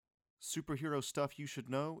Superhero Stuff You Should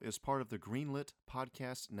Know is part of the Greenlit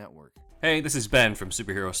Podcast Network. Hey, this is Ben from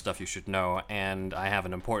Superhero Stuff You Should Know, and I have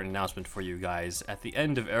an important announcement for you guys. At the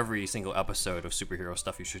end of every single episode of Superhero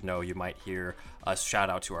Stuff You Should Know, you might hear us shout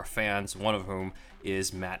out to our fans, one of whom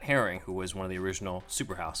is Matt Herring, who was one of the original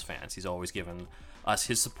Superhouse fans. He's always given us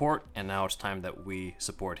his support, and now it's time that we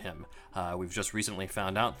support him. We've just recently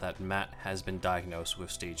found out that Matt has been diagnosed with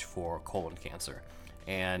stage 4 colon cancer.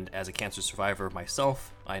 And as a cancer survivor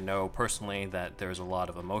myself, I know personally that there's a lot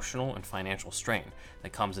of emotional and financial strain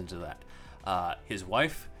that comes into that. His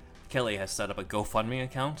wife, Kelly, has set up a GoFundMe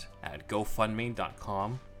account at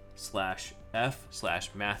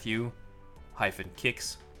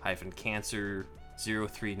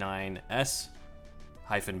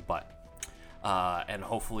gofundme.com/f/Matthew-Kicks-Cancer039S-butt. And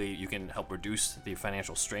hopefully you can help reduce the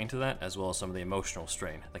financial strain to that, as well as some of the emotional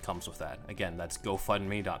strain that comes with that. Again, that's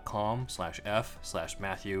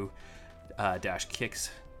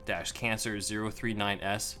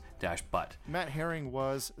gofundme.com/f/Matthew-Kicks-Cancer039S-butt. Matt Herring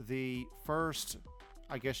was the first,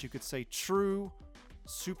 I guess you could say, true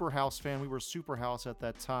Superhouse fan. We were Superhouse at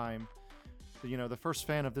that time. You know, the first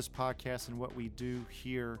fan of this podcast and what we do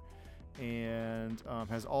here, and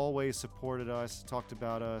has always supported us, talked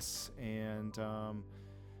about us, and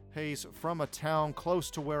he's from a town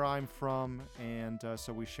close to where I'm from, and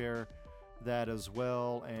so we share that as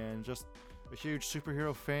well, and just a huge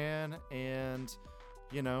superhero fan, and,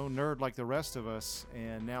 you know, nerd like the rest of us,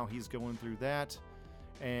 and now he's going through that,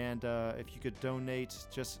 and if you could donate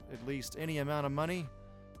just at least any amount of money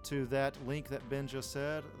to that link that Ben just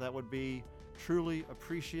said, that would be truly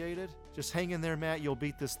appreciated. Just hang in there, Matt. You'll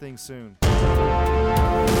beat this thing soon.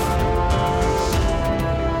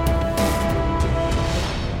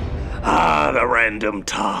 The random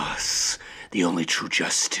toss. The only true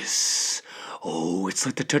justice. Oh, it's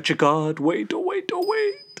like the touch of God. Wait, oh, wait, oh,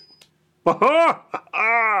 wait.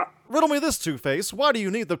 Riddle me this, Two-Face. Why do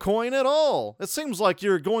you need the coin at all? It seems like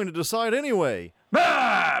you're going to decide anyway.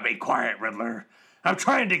 Be quiet, Riddler. I'm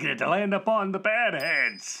trying to get it to land up on the bad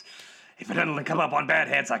heads. If it doesn't come up on bad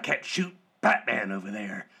heads, I can't shoot Batman over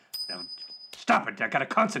there. Now, stop it. I gotta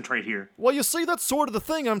concentrate here. Well, you see, that's sort of the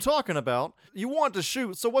thing I'm talking about. You want to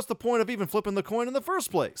shoot, so what's the point of even flipping the coin in the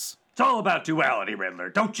first place? It's all about duality,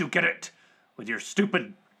 Riddler. Don't you get it? With your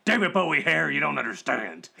stupid David Bowie hair, you don't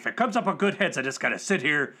understand. If it comes up on good heads, I just gotta sit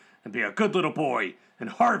here and be a good little boy,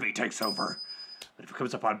 and Harvey takes over. But if it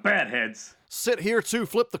comes up on bad heads... Sit here to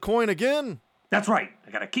flip the coin again? That's right.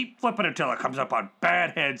 I gotta keep flipping until it comes up on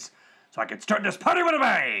bad heads, so I can start this party with a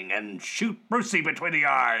bang and shoot Brucey between the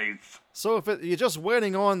eyes. So if you're just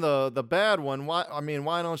waiting on the bad one, why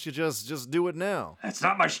don't you just do it now? That's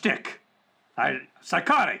not my shtick.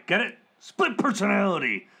 Psychotic, get it? Split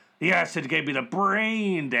personality. The acid gave me the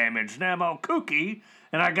brain damage. Now I'm all kooky,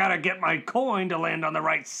 and I gotta get my coin to land on the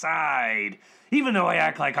right side, even though I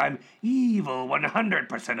act like I'm evil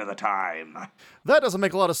 100% of the time. That doesn't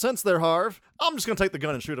make a lot of sense there, Harv. I'm just gonna take the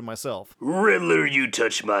gun and shoot him myself. Riddler, you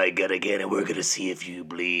touch my gun again, and we're gonna see if you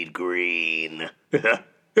bleed green.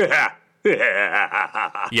 Yeah,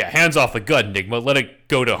 hands off the gun, Enigma. Let it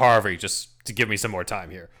go to Harvey just to give me some more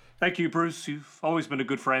time here. Thank you, Bruce. You've always been a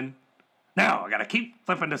good friend. Now, I gotta keep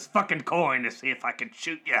flipping this fucking coin to see if I can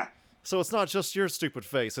shoot ya. So it's not just your stupid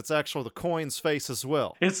face, it's actually the coin's face as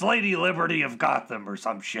well. It's Lady Liberty of Gotham or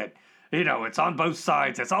some shit. You know, it's on both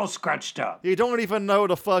sides. It's all scratched up. You don't even know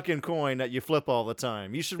the fucking coin that you flip all the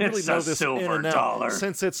time. You should really know this in and out, $silver.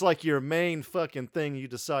 since it's like your main fucking thing you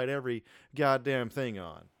decide every goddamn thing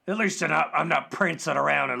on. At least I'm not prancing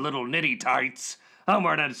around in little nitty tights. I'm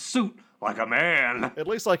wearing a suit like a man. At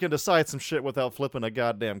least I can decide some shit without flipping a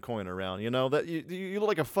goddamn coin around, you know? That you look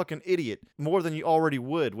like a fucking idiot, more than you already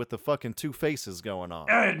would with the fucking two faces going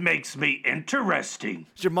on. It makes me interesting.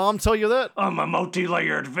 Did your mom tell you that? I'm a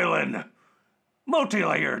multi-layered villain.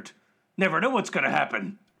 Multi-layered. Never know what's gonna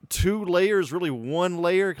happen. 2 layers, really 1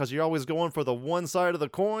 layer, because you're always going for the one side of the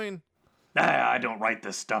coin? I don't write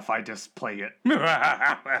this stuff, I just play it.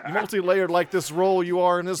 Multi-layered like this role you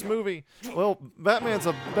are in this movie. Well, Batman's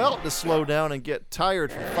about to slow down and get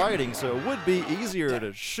tired from fighting, so it would be easier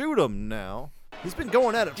to shoot him now. He's been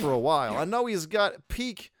going at it for a while. I know he's got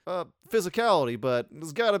peak physicality, but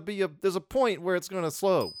there's a point where it's going to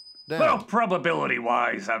slow down. Well,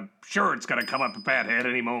 probability-wise, I'm sure it's gonna come up a bad head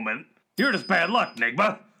any moment. You're just bad luck,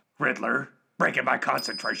 Enigma. Riddler, breaking my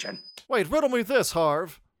concentration. Wait, riddle me this,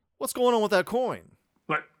 Harv. What's going on with that coin?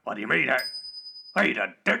 What do you mean? Hey,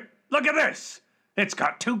 look at this! It's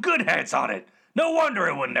got 2 good heads on it. No wonder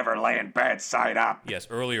it would never land bad side up. Yes,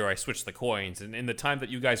 earlier I switched the coins, and in the time that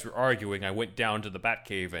you guys were arguing, I went down to the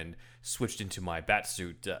Batcave and switched into my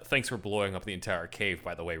Batsuit. Thanks for blowing up the entire cave,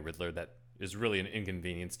 by the way, Riddler. That is really an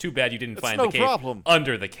inconvenience. Too bad you didn't It's find no the cave problem.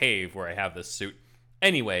 under the cave where I have this suit.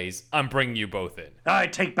 Anyways, I'm bringing you both in. I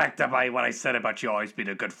take back what I said about you always being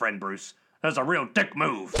a good friend, Bruce. That's a real dick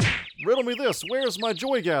move. Riddle me this. Where's my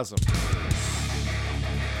joygasm?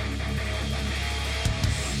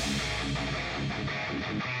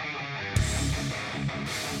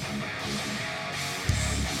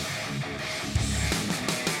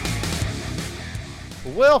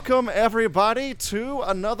 Welcome, everybody, to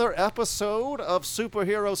another episode of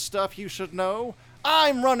Superhero Stuff You Should Know.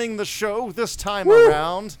 I'm running the show this time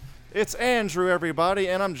around. It's Andrew, everybody,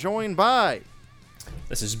 and I'm joined by...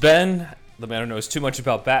 This is Ben, the man who knows too much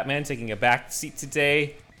about Batman, taking a back seat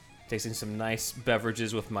today, tasting some nice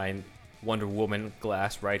beverages with my Wonder Woman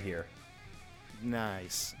glass right here.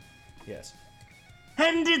 Nice. Yes.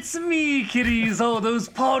 And it's me, kiddies, all those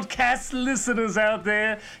podcast listeners out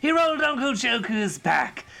there. Your old Uncle Joker is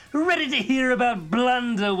back, ready to hear about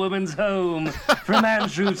Blunder Woman's Home from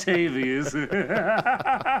Andrew Tavius.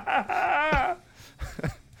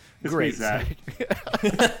 Great. Zach.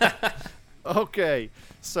 Okay,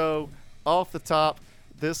 so off the top,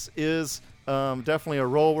 this is definitely a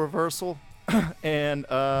role reversal, and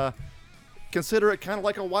consider it kind of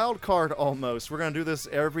like a wild card almost. We're going to do this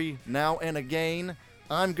every now and again.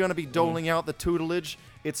 I'm going to be doling out the tutelage.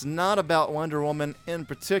 It's not about Wonder Woman in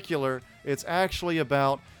particular. It's actually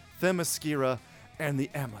about Themyscira and the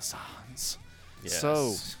Amazons. Yes.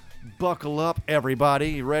 So, buckle up, everybody.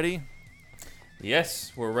 You ready?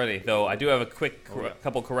 Yes, we're ready. Though I do have a quick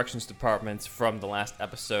couple corrections departments from the last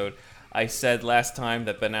episode. I said last time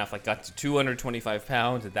that Ben Affleck got to 225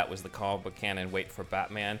 pounds, and that was the comic book canon weight for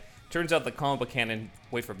Batman. Turns out the comic book canon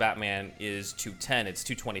weight for Batman is 210. It's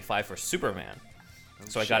 225 for Superman.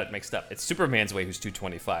 So I got it mixed up. It's Superman's weight who's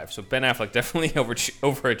 225. So Ben Affleck definitely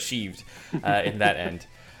overachieved in that end.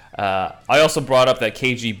 I also brought up that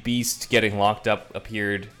KG Beast getting locked up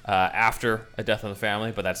appeared after A Death in the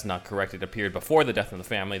Family, but that's not correct. It appeared before The Death in the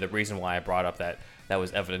Family. The reason why I brought up that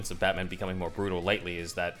was evidence of Batman becoming more brutal lately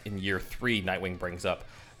is that in year 3, Nightwing brings up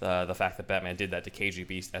the fact that Batman did that to KG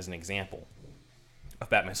Beast as an example of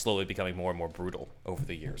Batman slowly becoming more and more brutal over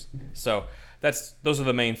the years. So those are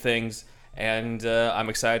the main things. And I'm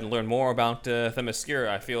excited to learn more about Themyscira.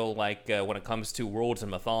 I feel like when it comes to worlds and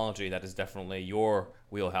mythology, that is definitely your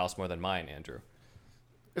wheelhouse more than mine, Andrew.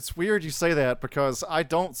 It's weird you say that because I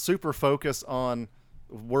don't super focus on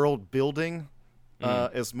world building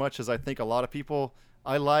as much as I think a lot of people.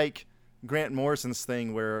 I like Grant Morrison's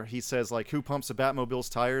thing where he says, like, who pumps a Batmobile's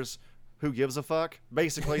tires? Who gives a fuck?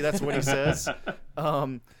 Basically, that's what he says.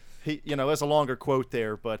 There's a longer quote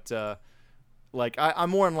there, but... I'm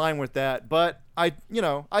more in line with that, but I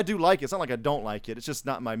do like it. It's not like I don't like it. It's just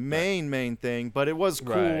not my main thing, but it was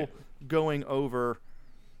cool going over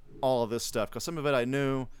all of this stuff because some of it I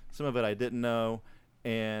knew, some of it I didn't know,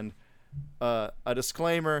 and a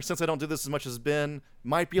disclaimer, since I don't do this as much as Ben,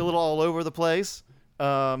 might be a little all over the place.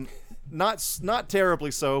 Not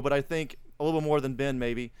terribly so, but I think a little more than Ben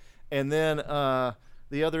maybe. And then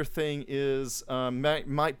the other thing is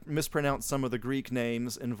might mispronounce some of the Greek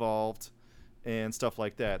names involved. And stuff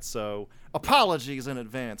like that. So, apologies in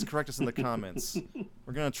advance. Correct us in the comments.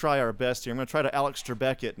 We're going to try our best here. I'm going to try to Alex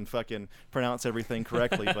Trebek it and fucking pronounce everything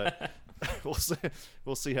correctly, but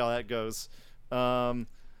we'll see how that goes. Let's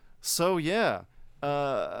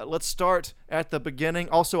start at the beginning.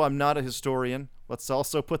 Also, I'm not a historian. Let's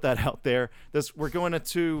also put that out there. We're going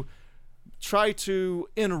to try to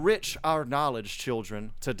enrich our knowledge,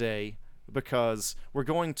 children, today, because we're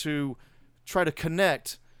going to try to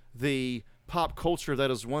connect the pop culture that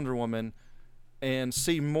is Wonder Woman and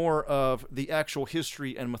see more of the actual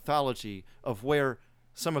history and mythology of where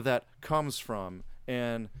some of that comes from.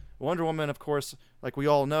 And Wonder Woman, of course, like we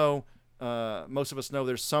all know, most of us know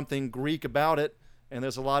there's something Greek about it, and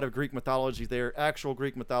there's a lot of Greek mythology there, actual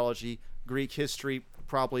Greek mythology, Greek history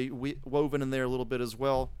probably woven in there a little bit as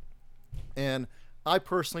well. And I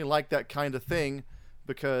personally like that kind of thing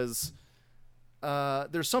because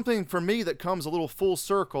there's something for me that comes a little full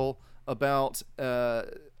circle about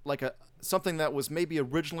something that was maybe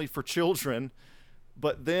originally for children,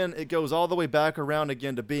 but then it goes all the way back around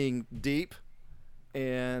again to being deep,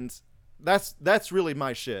 and that's really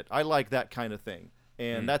my shit. I like that kind of thing,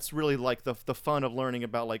 and that's really like the fun of learning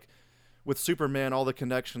about, like, with Superman, all the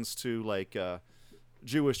connections to like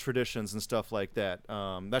Jewish traditions and stuff like that.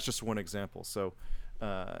 That's just one example. So.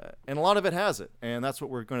 And a lot of it has it, and that's what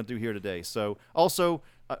we're going to do here today. So, also,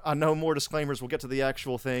 I know more disclaimers. We'll get to the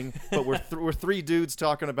actual thing, but we're three dudes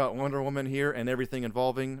talking about Wonder Woman here and everything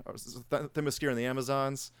involving Themyscira and the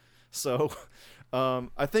Amazons. So,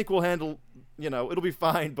 I think we'll handle. It'll be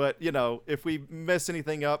fine. But if we mess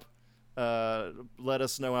anything up, let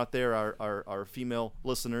us know out there, our female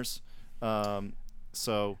listeners.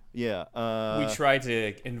 So yeah, We tried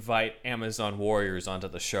to invite Amazon warriors onto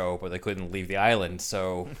the show, but they couldn't leave the island.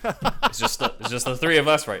 So it's just the three of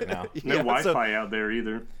us right now. No yeah, Wi-Fi out there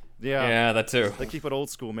either. yeah, Yeah, that too. They keep it old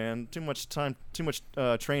school, man. Too much time, too much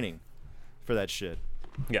training for that shit.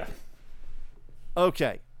 Yeah.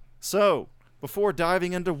 Okay, so before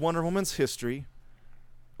diving into Wonder Woman's history,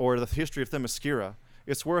 or the history of Themyscira,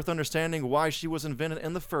 it's worth understanding why she was invented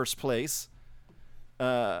in the first place.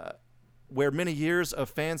 Where many years of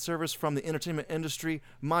fan service from the entertainment industry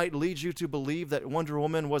might lead you to believe that Wonder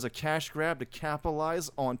Woman was a cash grab to capitalize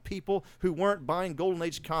on people who weren't buying Golden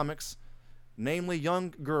Age comics, namely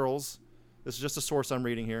young girls. This is just a source I'm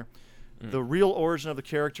reading here. The real origin of the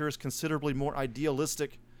character is considerably more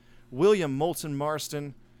idealistic. William Moulton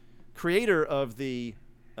Marston, creator of the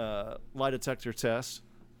lie detector test,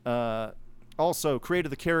 also created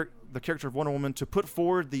the character of Wonder Woman to put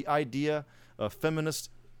forward the idea of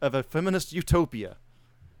a feminist utopia,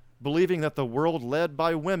 believing that the world led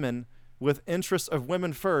by women with interests of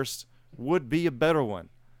women first would be a better one.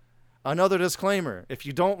 Another disclaimer: if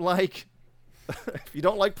you don't like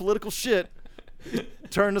political shit,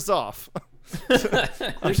 turn this off.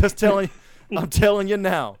 I'm telling you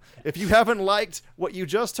now. If you haven't liked what you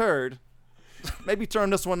just heard, maybe turn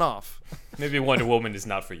this one off. Maybe Wonder Woman is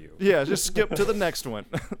not for you. Yeah, just skip to the next one.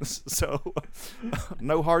 So,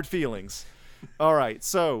 no hard feelings. All right,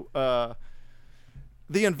 so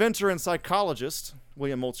the inventor and psychologist,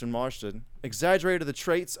 William Moulton Marston, exaggerated the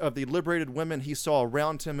traits of the liberated women he saw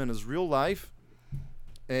around him in his real life,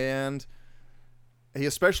 and he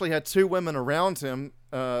especially had two women around him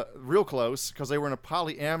real close because they were in a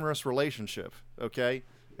polyamorous relationship, okay?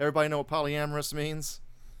 Everybody know what polyamorous means?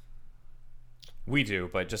 We do,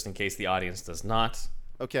 but just in case the audience does not.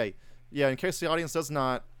 Okay, yeah, in case the audience does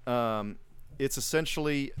not, it's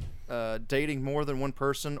essentially dating more than one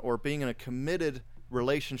person or being in a committed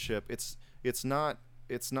relationship. It's not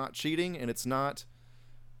cheating, and it's not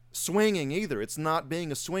swinging either. It's not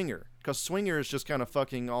being a swinger, because swinger is just kind of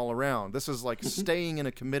fucking all around. This is like staying in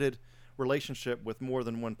a committed relationship with more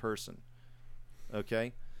than one person.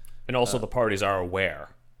 Okay? And also the parties are aware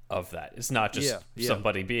of that. It's not just Yeah.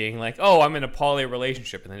 somebody being like, oh, I'm in a poly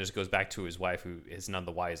relationship, and then just goes back to his wife who is none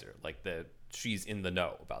the wiser. Like, she's in the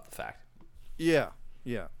know about the fact. Yeah.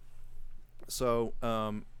 So,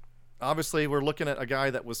 obviously, we're looking at a guy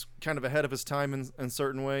that was kind of ahead of his time in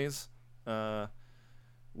certain ways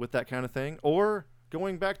with that kind of thing. Or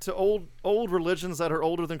going back to old religions that are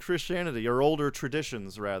older than Christianity, or older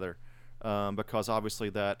traditions, rather, because obviously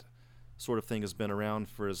that sort of thing has been around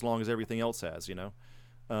for as long as everything else has, you know.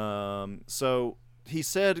 So he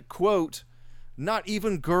said, quote, "Not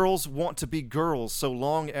even girls want to be girls so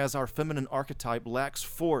long as our feminine archetype lacks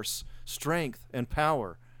force, strength, and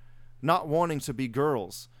power. Not wanting to be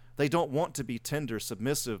girls. They don't want to be tender,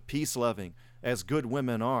 submissive, peace-loving, as good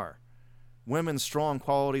women are. Women's strong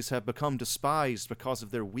qualities have become despised because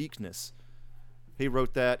of their weakness." He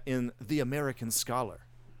wrote that in The American Scholar.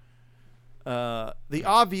 The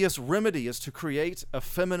obvious remedy is to create a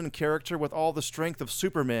feminine character with all the strength of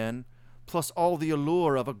Superman, plus all the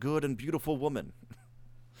allure of a good and beautiful woman.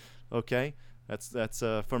 Okay? That's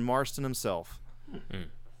from Marston himself.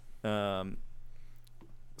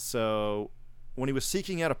 So, when he was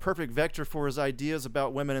seeking out a perfect vector for his ideas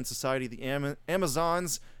about women in society, the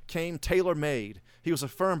Amazons came tailor-made. He was a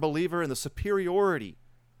firm believer in the superiority.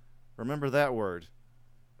 Remember that word.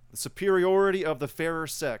 The superiority of the fairer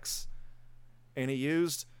sex. And he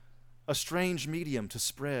used a strange medium to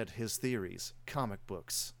spread his theories, comic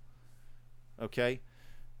books. Okay?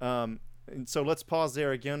 And so let's pause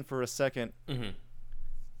there again for a second. Mm-hmm.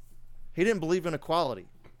 He didn't believe in equality.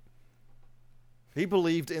 He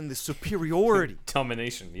believed in the superiority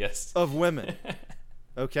Domination, yes. of women.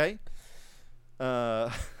 Okay? All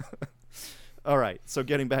right, so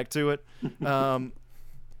getting back to it.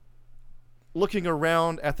 Looking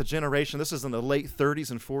around at the generation, this is in the late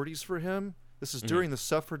 30s and 40s for him. This is during the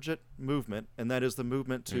suffragette movement, and that is the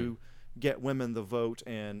movement to get women the vote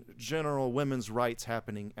and general women's rights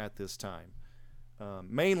happening at this time.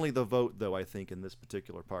 Mainly the vote, though, I think, in this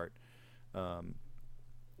particular part.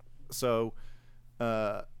 So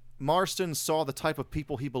Marston saw the type of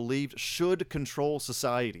people he believed should control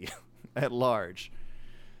society at large.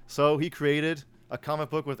 So he created a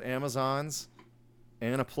comic book with Amazons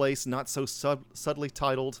and a place not so subtly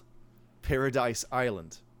titled Paradise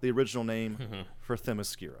Island, the original name for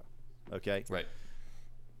Themyscira. Okay? Right.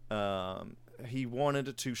 He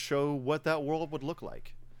wanted to show what that world would look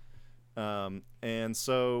like. And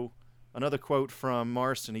so, another quote from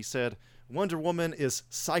Marston, he said, Wonder Woman is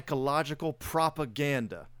psychological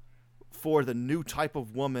propaganda for the new type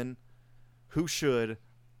of woman who should,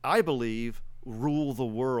 I believe, rule the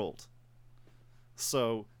world.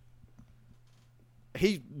 So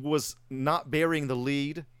he was not bearing the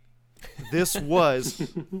lead. This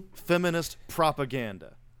was feminist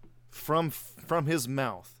propaganda from his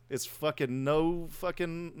mouth. It's fucking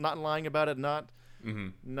not lying about it, not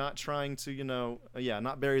trying to,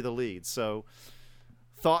 not bury the lead. So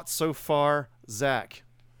thoughts so far, Zach?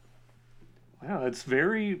 Wow, it's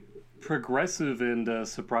very progressive and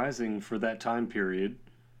surprising for that time period.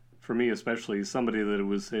 For me, especially, somebody that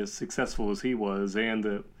was as successful as he was,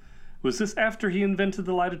 and was this after he invented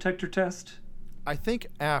the lie detector test? I think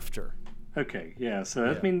after. Okay, yeah. So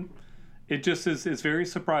I mean, it just is very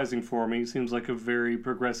surprising for me. Seems like a very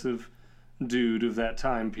progressive dude of that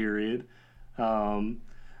time period.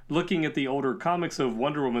 Looking at the older comics of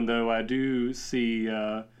Wonder Woman, though, I do see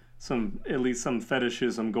at least some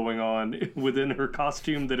fetishism going on within her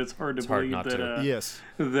costume that it's hard to believe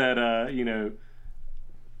that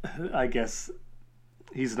I guess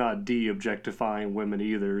he's not de-objectifying women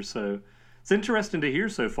either. So it's interesting to hear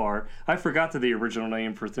so far. I forgot that the original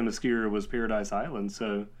name for Themyscira was Paradise Island,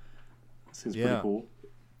 so it seems pretty cool.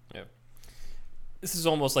 Yeah. This is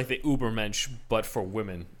almost like the Ubermensch, but for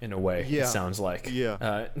women, in a way, it sounds like.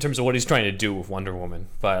 Yeah. In terms of what he's trying to do with Wonder Woman.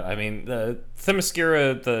 But, I mean, the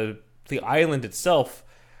Themyscira, the island itself,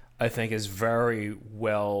 I think, is very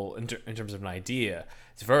well, in terms of an idea,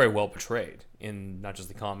 it's very well portrayed in not just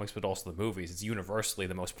the comics, but also the movies. It's universally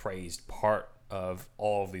the most praised part of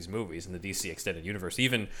all of these movies in the DC Extended Universe.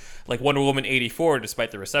 Even, like, Wonder Woman 84,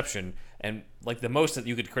 despite the reception, and, like, the most that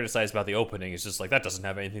you could criticize about the opening is just, like, that doesn't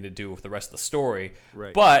have anything to do with the rest of the story.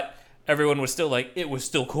 Right. But everyone was still like, it was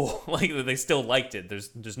still cool. Like, they still liked it.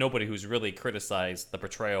 There's nobody who's really criticized the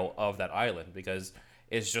portrayal of that island, because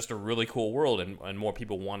it's just a really cool world, and more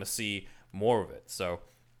people want to see more of it. So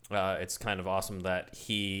it's kind of awesome that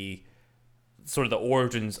he... sort of the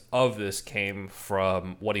origins of this came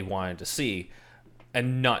from what he wanted to see,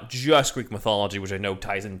 and not just Greek mythology, which I know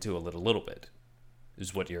ties into a little bit,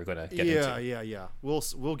 is what you're gonna get into. Yeah.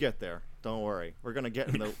 We'll get there. Don't worry. We're gonna get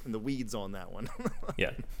in the weeds on that one.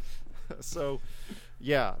 Yeah. So,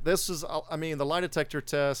 yeah, this is. I mean, the lie detector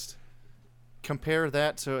test. Compare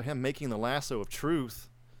that to him making the lasso of truth.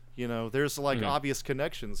 There's like obvious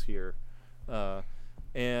connections here,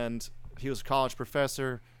 and he was a college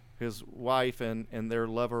professor. His wife and their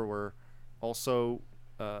lover were also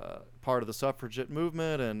part of the suffragette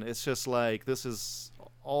movement, and it's just like this is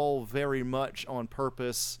all very much on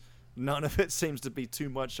purpose. None of it seems to be too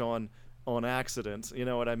much on accident. You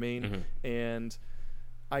know what I mean? Mm-hmm. And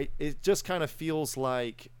it just kind of feels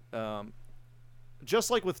like,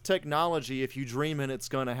 just like with technology, if you dream it, it's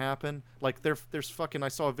gonna happen. Like there's fucking. I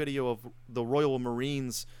saw a video of the Royal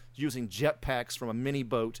Marines using jetpacks from a mini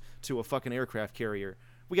boat to a fucking aircraft carrier.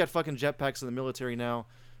 We got fucking jetpacks in the military now.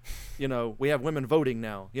 We have women voting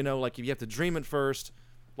now. Like you have to dream it first,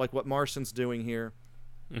 like what Marston's doing here.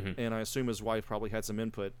 Mm-hmm. And I assume his wife probably had some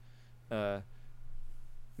input.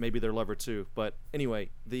 Maybe their lover too. But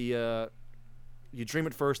anyway, you dream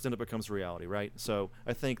it first, and it becomes reality, right? So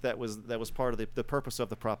I think that was part of the purpose of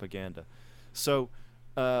the propaganda. So,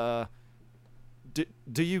 do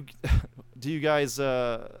you guys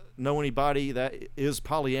know anybody that is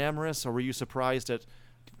polyamorous, or were you surprised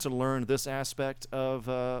to learn this aspect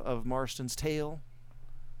of Marston's tale?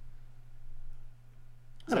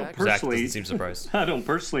 Zach doesn't seem surprised. I don't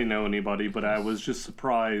personally know anybody, but I was just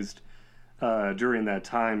surprised during that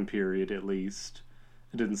time period, at least.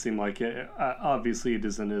 It didn't seem like it. Obviously, it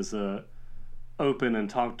isn't as open and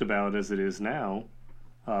talked about as it is now.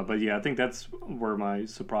 But yeah, I think that's where my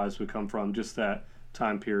surprise would come from, just that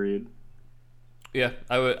time period. Yeah,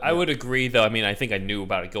 I would agree, though. I mean, I think I knew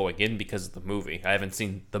about it going in because of the movie. I haven't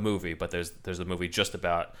seen the movie, but there's a movie just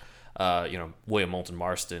about William Moulton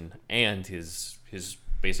Marston and his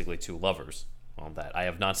basically two lovers on that. I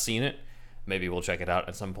have not seen it. Maybe we'll check it out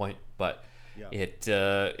at some point, but it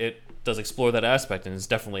does explore that aspect, and it's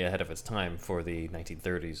definitely ahead of its time for the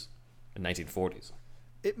 1930s and 1940s.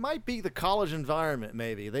 It might be the college environment,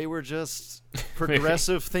 maybe. They were just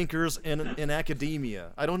progressive thinkers in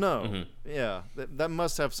academia. I don't know. Mm-hmm. Yeah, that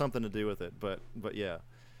must have something to do with it, but yeah.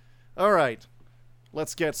 All right,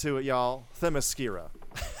 let's get to it, y'all. Themyscira.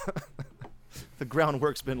 The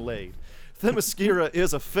groundwork's been laid. Themyscira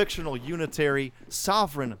is a fictional unitary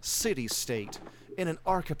sovereign city-state in an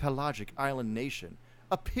archipelagic island nation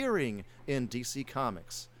appearing in DC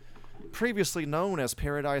Comics. Previously known as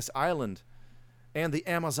Paradise Island and the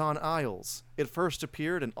Amazon Isles, it first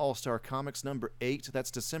appeared in All-Star Comics number 8,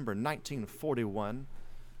 that's December 1941.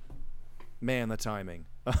 Man, the timing.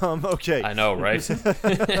 Okay. I know,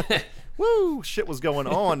 right? Woo! Shit was going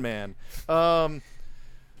on, man.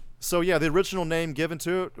 So yeah, the original name given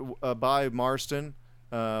to it by Marston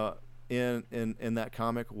in that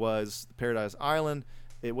comic was Paradise Island.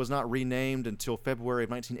 It was not renamed until February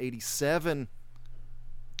of 1987.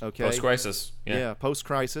 Okay. Post-crisis. Yeah,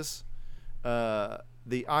 post-crisis.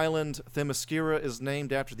 The island Themyscira is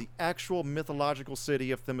named after the actual mythological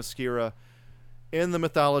city of Themyscira in the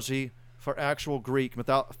mythology for actual Greek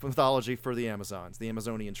mythology for the Amazons, the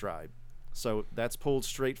Amazonian tribe. So that's pulled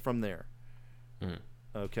straight from there.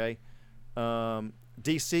 Okay.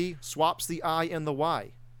 DC swaps the I and the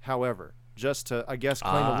Y, however, just to, I guess,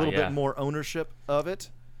 claim a little bit more ownership of it.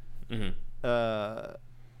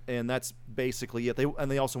 And that's basically it.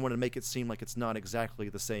 They also want to make it seem like it's not exactly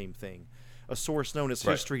the same thing. A source known as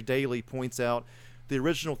History Daily points out the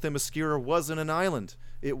original Themyscira wasn't an island.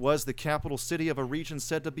 It was the capital city of a region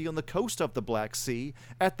said to be on the coast of the Black Sea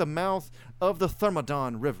at the mouth of the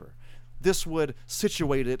Thermodon River. This would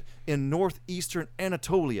situate it in northeastern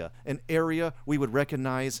Anatolia, an area we would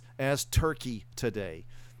recognize as Turkey today.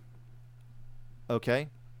 Okay?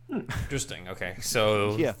 Interesting. Okay.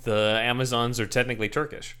 So the Amazons are technically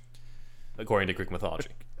Turkish, according to Greek mythology.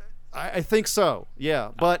 I think so, yeah.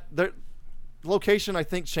 But the location, I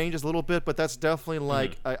think, changes a little bit, but that's definitely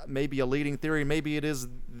like maybe a leading theory. Maybe it is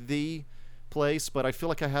the place, but I feel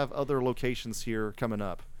like I have other locations here coming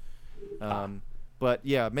up. But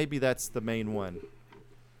yeah, maybe that's the main one.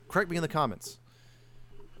 Correct me in the comments.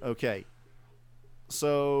 Okay.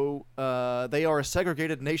 So they are a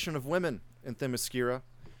segregated nation of women in Themyscira,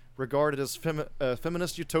 regarded as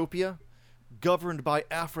feminist utopia, governed by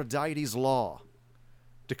Aphrodite's law.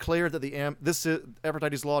 Declared that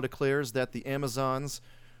Aphrodite's law declares that the Amazons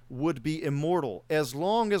would be immortal as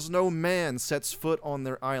long as no man sets foot on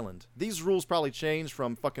their island. These rules probably changed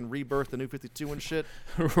from fucking Rebirth to New 52 and shit.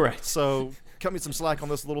 Right. So cut me some slack on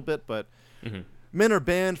this a little bit, but men are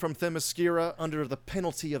banned from Themyscira under the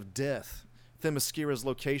penalty of death. Themyscira's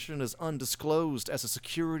location is undisclosed as a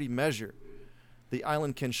security measure. The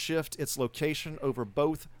island can shift its location over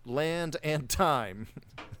both land and time.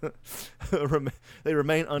 They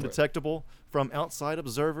remain undetectable from outside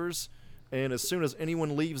observers, and as soon as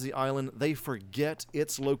anyone leaves the island, they forget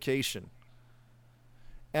its location.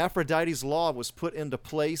 Aphrodite's law was put into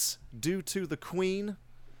place due to the queen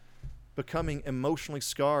becoming emotionally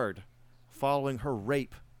scarred following her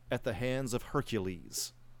rape at the hands of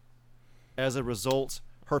Hercules. As a result,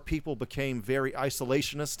 her people became very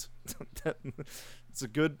isolationist. It's a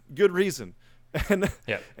good reason. And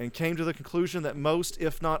came to the conclusion that most,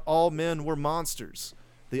 if not all, men were monsters.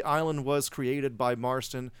 The island was created by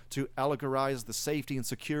Marston to allegorize the safety and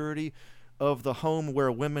security of the home where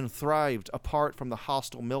women thrived apart from the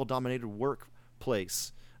hostile male-dominated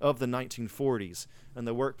workplace of the 1940s. And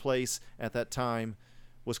the workplace at that time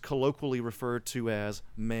was colloquially referred to as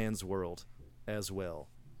man's world as well.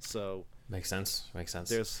 So Makes sense.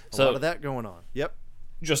 there's a lot of that going on. Yep.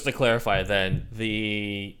 Just to clarify then,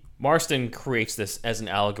 the Marston creates this as an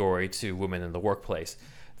allegory to women in the workplace.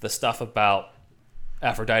 The stuff about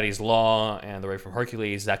Aphrodite's law and the rape from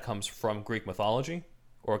Hercules, that comes from Greek mythology,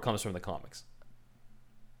 or it comes from the comics?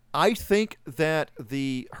 I think that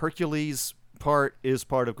the Hercules part is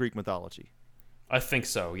part of Greek mythology. I think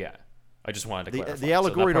so, yeah. I just wanted to clarify. The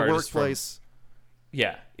allegory so to workplace.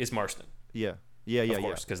 Is Marston. Yeah, of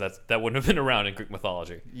course, because that wouldn't have been around in Greek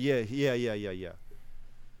mythology. Yeah.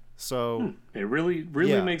 So it really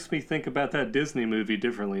makes me think about that Disney movie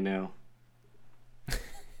differently now.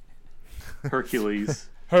 Hercules.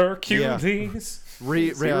 There's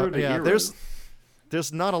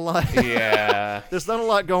not a lot. Yeah. There's not a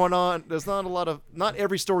lot going on. Not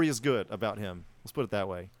every story is good about him. Let's put it that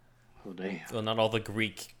way. Oh damn. Well, not all the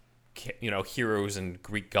Greek, heroes and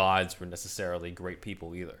Greek gods were necessarily great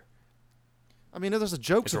people either. I mean, there's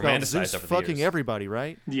jokes about Zeus fucking everybody,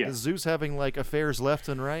 right? Yeah. Is Zeus having like affairs left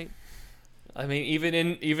and right? I mean, even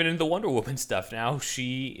in the Wonder Woman stuff now,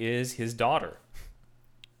 she is his daughter.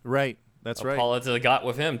 Right. That's right. Hippolyta got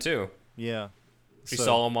with him too. Yeah. She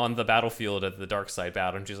saw him on the battlefield at the Darkseid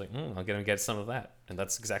battle, and she's like, I'm going to get some of that. And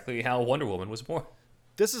that's exactly how Wonder Woman was born.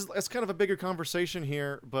 It's kind of a bigger conversation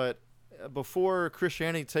here, but before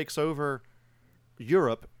Christianity takes over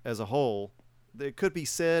Europe as a whole, it could be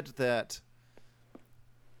said that,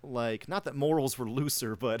 like, not that morals were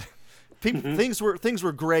looser, but things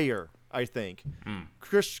were grayer, I think.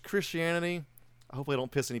 Christianity, hopefully I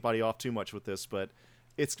don't piss anybody off too much with this, but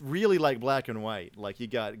it's really like black and white. Like, you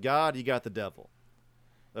got God, you got the devil.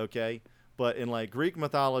 Okay? But in like Greek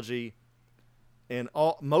mythology and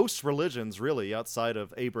most religions really outside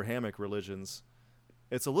of Abrahamic religions,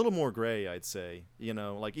 It's a little more gray, I'd say. You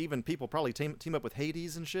know, like even people probably team up with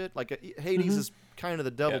Hades and shit. Like Hades is kind of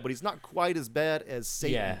the devil, but he's not quite as bad as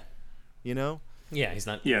Satan. Yeah. You know? Yeah, he's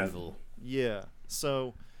not evil. Yeah.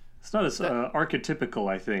 So it's not as archetypical,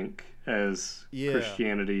 I think, as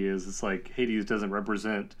Christianity is. It's like Hades doesn't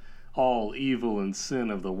represent all evil and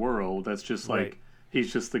sin of the world. That's just like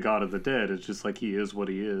he's just the god of the dead. It's just like he is what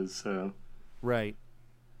he is. So. Right.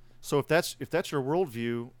 So if that's your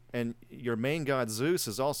worldview, and your main god Zeus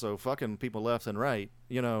is also fucking people left and right,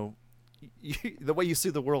 you know, the way you see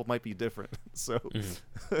the world might be different. So,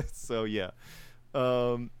 so yeah.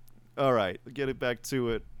 All right, get it back to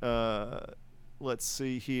it. Let's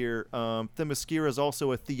see here. Themyscira is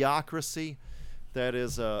also a theocracy. That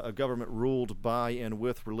is a government ruled by and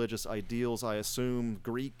with religious ideals. I assume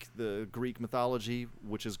the Greek mythology,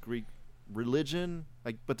 which is Greek religion.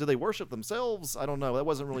 But do they worship themselves? I don't know. That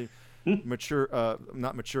wasn't really mature.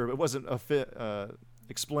 Not mature. It wasn't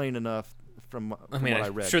explained enough from what I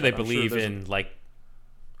read. Sure, they believe in like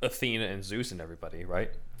Athena and Zeus and everybody,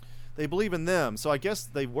 right? They believe in them, so I guess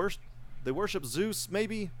they worship Zeus,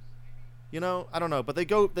 maybe. You know, I don't know, but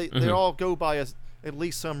they all go by at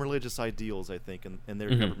least some religious ideals, I think, and their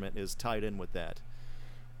government is tied in with that.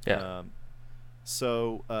 Yeah.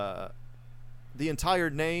 The entire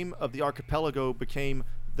name of the archipelago became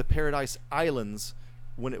the Paradise Islands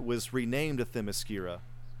when it was renamed to Themyscira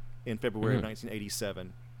in February of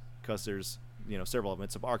 1987, because there's several of them.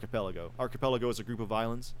 It's an archipelago. Archipelago is a group of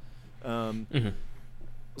islands.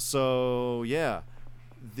 So yeah,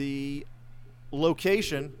 the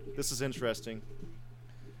location. This is interesting.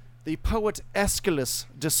 The poet Aeschylus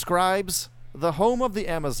describes the home of the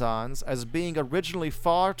Amazons as being originally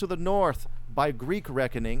far to the north by Greek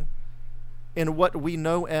reckoning, in what we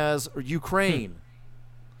know as Ukraine.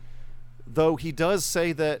 Though he does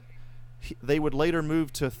say that they would later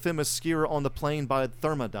move to Themyscira on the plain by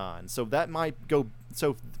Thermodon. So that might go...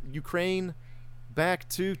 So Ukraine back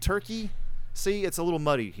to Turkey? See, it's a little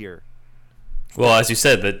muddy here. Well, as you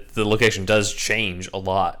said, the location does change a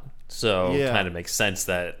lot. So it kind of makes sense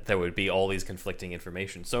that there would be all these conflicting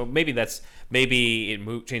information. So maybe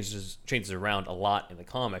it changes around a lot in the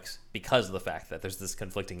comics because of the fact that there's this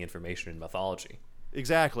conflicting information in mythology.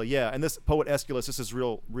 Exactly, yeah. And this poet Aeschylus, this is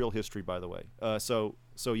real history, by the way. So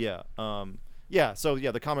the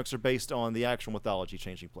comics are based on the actual mythology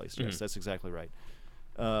changing place. Yes, that's exactly right.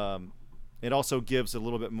 It also gives a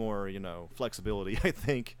little bit more, flexibility, I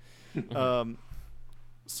think.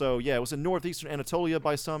 So yeah, it was in northeastern Anatolia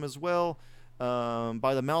by some as well,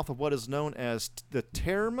 by the mouth of what is known as the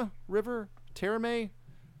Terme River. Terme?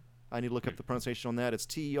 I need to look up the pronunciation on that. It's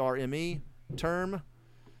Terme. Terme.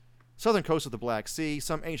 Southern coast of the Black Sea.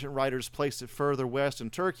 Some ancient writers placed it further west in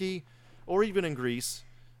Turkey, or even in Greece.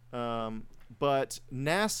 But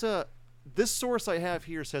NASA, this source I have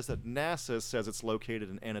here says that NASA says it's located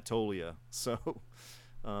in Anatolia. So...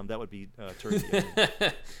 that would be Turkey.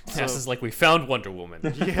 NASA's like, we found Wonder Woman.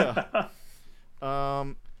 Yeah.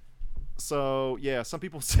 So, yeah, some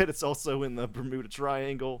people said it's also in the Bermuda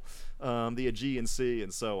Triangle, the Aegean Sea,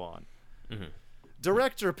 and so on.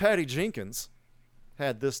 Director Patty Jenkins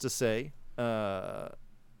had this to say.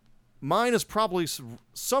 Mine is probably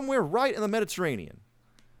somewhere right in the Mediterranean,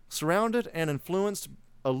 surrounded and influenced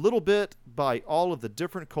a little bit by all of the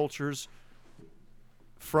different cultures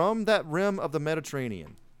from that rim of the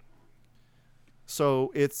Mediterranean.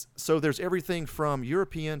 So there's everything from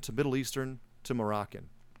European to Middle Eastern to Moroccan.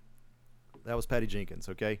 That was Patty Jenkins,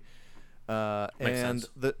 okay? Makes sense.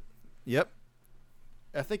 Yep.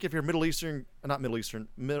 I think if you're Mediterranean,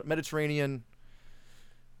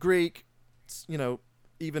 Greek,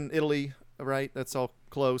 even Italy, right? That's all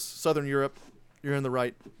close. Southern Europe, you're in the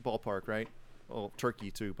right ballpark, right? Well,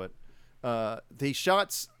 Turkey too, but the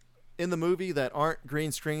shots in the movie that aren't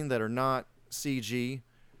green screen, that are not CG,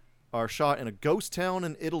 are shot in a ghost town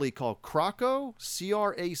in Italy called Krakow,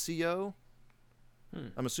 Craco.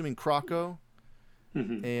 I'm assuming Krakow.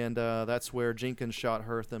 And that's where Jenkins shot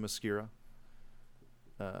her Themyscira.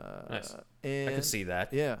 Nice. I can see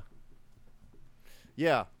that. Yeah.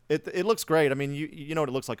 Yeah. It looks great. I mean, you know what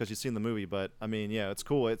it looks like because you've seen the movie, but I mean, yeah, it's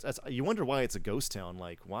cool. You wonder why it's a ghost town.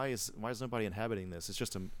 Like, why is nobody inhabiting this? It's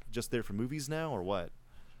just there for movies now, or what?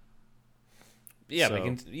 Yeah, so,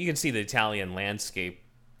 but you can see the Italian landscape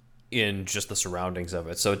in just the surroundings of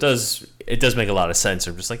it. So it does make a lot of sense.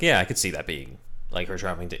 I'm just like, yeah, I could see that being like her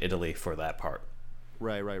traveling to Italy for that part.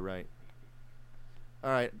 Right. All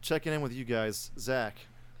right, checking in with you guys. Zach,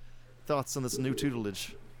 thoughts on this new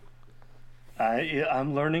tutelage?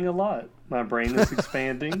 I'm learning a lot. My brain is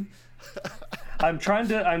expanding. I'm trying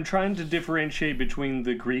to differentiate between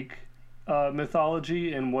the Greek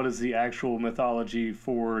mythology and what is the actual mythology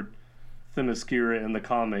for Themyscira in the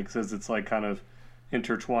comics, as it's like kind of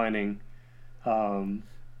intertwining. So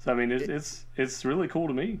I mean, it's really cool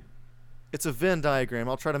to me. It's a Venn diagram.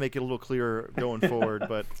 I'll try to make it a little clearer going forward,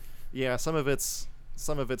 but yeah, some of it's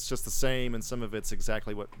just the same, and some of it's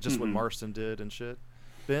exactly what Marston did and shit.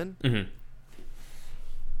 Ben? Mm-hmm.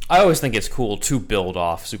 I always think it's cool to build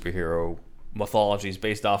off superhero mythologies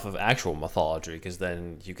based off of actual mythology, because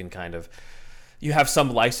then you can you have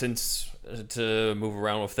some license to move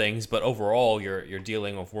around with things, but overall you're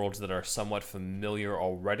dealing with worlds that are somewhat familiar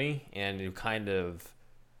already, and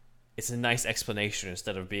it's a nice explanation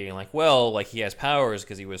instead of being like, well, like he has powers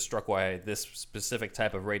because he was struck by this specific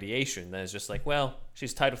type of radiation. Then it's just like, well,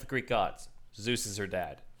 she's tied with the Greek gods. Zeus is her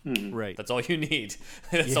dad. Mm-hmm. Right. That's all you need.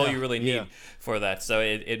 That's all you really need for that. So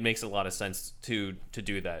it makes a lot of sense to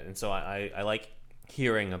do that. And so I like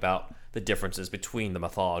hearing about the differences between the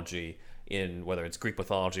mythology in whether it's Greek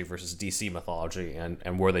mythology versus DC mythology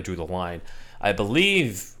and where they drew the line. I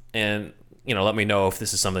believe, and let me know if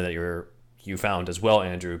this is something that you found as well,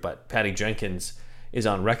 Andrew, but Patty Jenkins is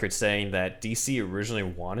on record saying that DC originally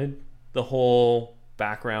wanted the whole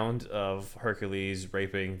background of Hercules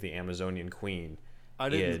raping the Amazonian queen. I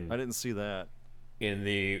didn't see that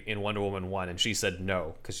in Wonder Woman 1, and she said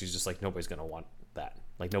no, because she's just like, nobody's gonna want that.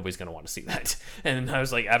 Like, nobody's gonna want to see that. And I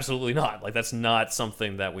was like, absolutely not. Like, that's not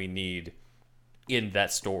something that we need in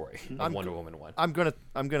that story of Wonder Woman 1. I'm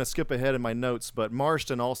gonna skip ahead in my notes, but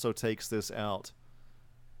Marston also takes this out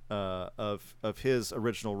of his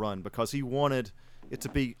original run because he wanted it to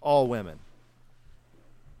be all women.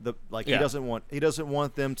 He doesn't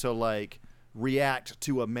want them to like react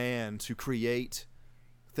to a man to create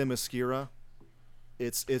Themyscira.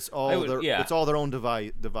 It's all their own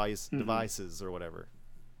devices or whatever.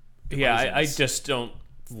 Yeah, I just don't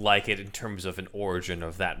like it in terms of an origin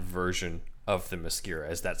of that version of Themyscira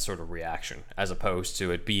as that sort of reaction, as opposed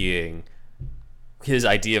to it being his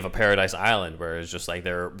idea of a paradise island, where it's just like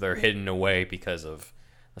they're hidden away because of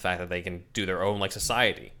the fact that they can do their own like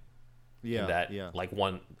society. Like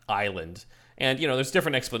one island. And there's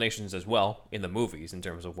different explanations as well in the movies in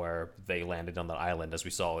terms of where they landed on the island, as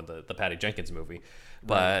we saw in the Patty Jenkins movie.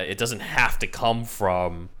 But it doesn't have to come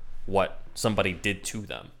from what somebody did to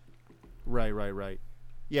them. Right.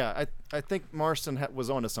 Yeah, I think Marston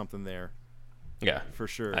was onto something there. Yeah, for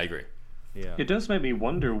sure. I agree. Yeah, it does make me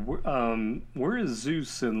wonder where is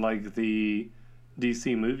Zeus in like the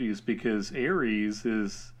DC movies, because Ares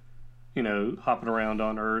is hopping around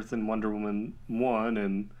on Earth in Wonder Woman 1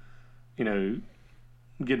 and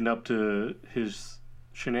getting up to his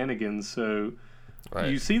shenanigans. So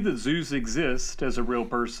you see that Zeus exists as a real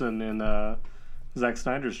person in Zack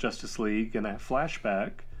Snyder's Justice League in that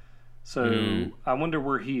flashback. So I wonder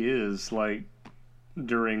where he is like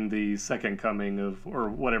during the second coming of, or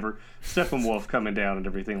whatever, Steppenwolf coming down and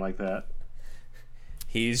everything like that.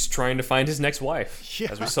 He's trying to find his next wife,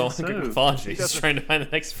 as we saw in Greek mythology. He's trying to find the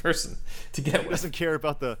next person to get with. He doesn't care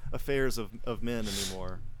about the affairs of men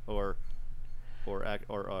anymore, or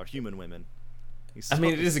human women.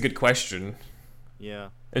 It is a good question. Yeah.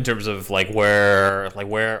 In terms of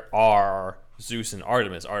where are Zeus and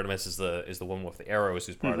Artemis? Artemis is the one with the arrows,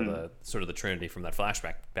 who's part of the sort of the Trinity from that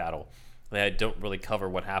flashback battle. They don't really cover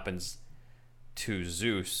what happens to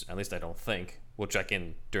Zeus, at least I don't think. We'll check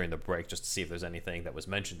in during the break just to see if there's anything that was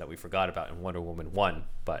mentioned that we forgot about in Wonder Woman 1.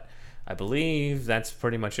 But I believe that's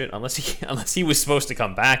pretty much it, unless he was supposed to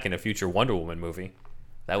come back in a future Wonder Woman movie.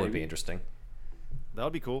 That would be interesting. That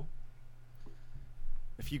would be cool.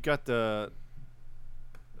 If you got it'd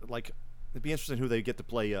be interesting who they get to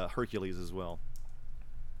play Hercules as well.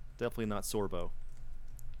 Definitely not Sorbo.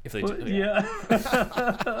 If they do, yeah.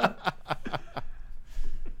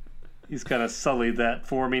 He's kind of sullied that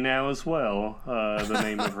for me now as well. The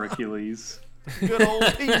name of Hercules. Good old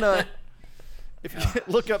Peanut. If you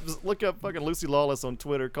look up fucking Lucy Lawless on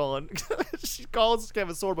Twitter, she calls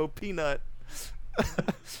Kevin Sorbo Peanut.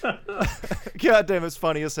 God damn, it's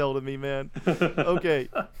funny as hell to me, man. Okay,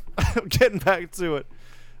 getting back to it.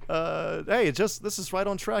 This is right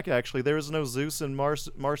on track. Actually, there is no Zeus in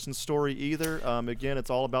Marston's story either. Again, it's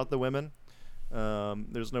all about the women.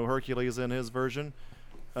 There's no Hercules in his version.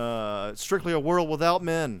 Strictly a world without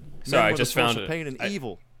men. Sorry, men I just found it. Pain and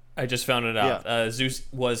evil. I just found it out. Yeah. Zeus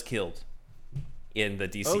was killed in the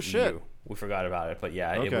DCEU. Oh shit! We forgot about it, but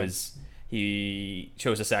yeah, It was. He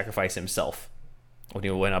chose to sacrifice himself when he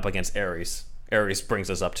went up against Ares. Ares brings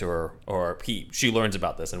us up to her, or she learns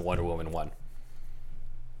about this in Wonder Woman 1.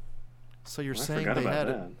 So you're saying they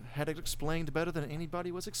had it explained better than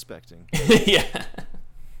anybody was expecting? Yeah.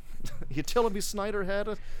 You're telling me Snyder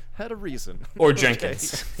had a reason? Or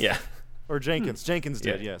Jenkins. Yeah. Or Jenkins. Jenkins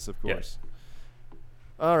did, Yeah. yes, of course.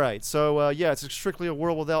 All right, so it's strictly a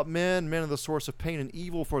world without men. Men are the source of pain and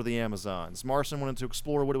evil for the Amazons. Marston wanted to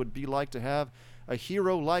explore what it would be like to have a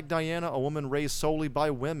hero like Diana, a woman raised solely by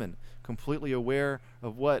women, completely aware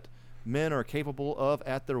of what men are capable of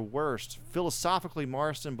at their worst. Philosophically,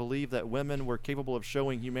 Marston believed that women were capable of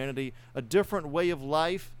showing humanity a different way of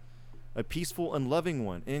life, a peaceful and loving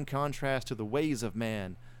one, in contrast to the ways of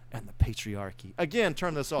man and the patriarchy. Again,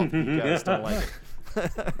 turn this off if you guys don't like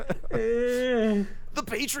it. The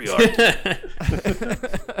patriarchy.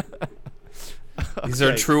 These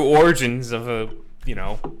are true origins of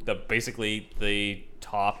basically the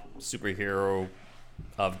top superhero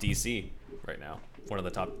of DC right now. One of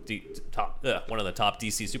the top DC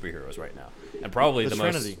superheroes right now, and probably the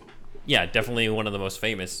Trinity. most. Yeah, definitely one of the most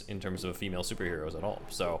famous in terms of female superheroes at all.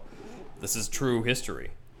 So, this is true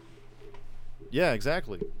history. Yeah,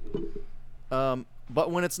 exactly. But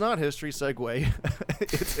when it's not history, segue,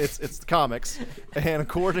 it's the comics. And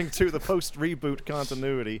according to the post-reboot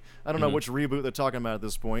continuity, I don't know which reboot they're talking about at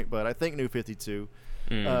this point, but I think New 52,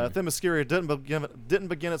 Themyscira didn't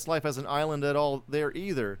begin its life as an island at all there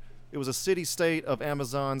either. It was a city-state of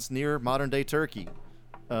Amazons near modern-day Turkey.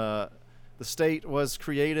 The state was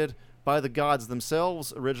created by the gods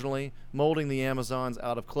themselves originally, molding the Amazons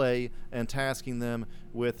out of clay and tasking them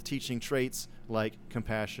with teaching traits like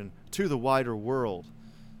compassion to the wider world.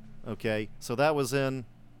 Okay, so that was in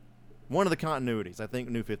one of the continuities, I think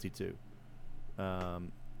New 52.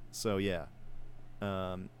 So yeah.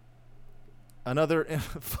 Another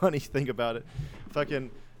funny thing about it,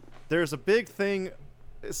 there's a big thing,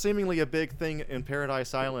 seemingly a big thing in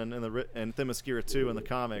Paradise Island and Themyscira 2 in the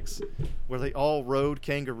comics, where they all rode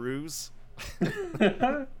kangaroos.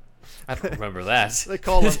 I don't remember that. They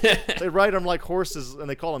call them, they ride them like horses, and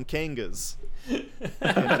they call them kangas.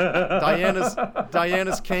 Diana's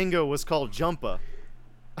Kango was called Jumpa.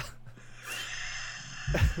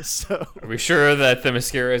 So Are we sure that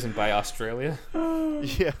Themyscira isn't by Australia?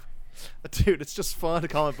 yeah, dude, it's just fun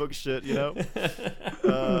comic book shit, you know.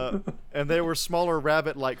 And there were smaller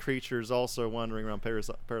rabbit-like creatures also wandering around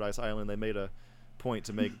Paradise Island. They made a point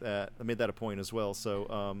to make that. I made that a point as well.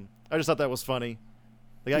 So I just thought that was funny.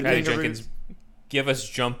 They got Patty kangaroos. Jenkins, give us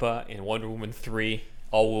Jumpa in Wonder Woman 3.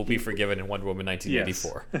 All will be forgiven in Wonder Woman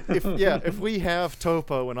 1984. If we have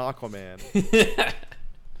Topo and Aquaman,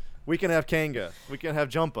 we can have Kanga. We can have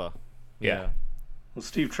Jumpa. Yeah. Well,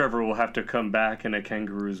 Steve Trevor will have to come back in a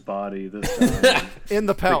kangaroo's body this time. In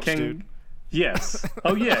the pouch, dude. Yes.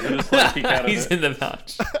 Oh, yeah. He just like peek out of He's it. in the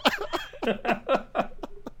pouch.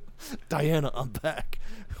 Diana, I'm back.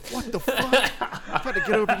 What the fuck? I've had to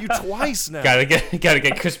get over you twice now. gotta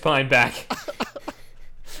get Chris Pine back.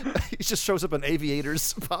 He just shows up in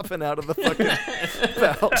aviators popping out of the fucking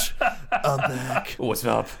pouch. I'm back. What's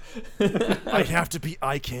up? I have to be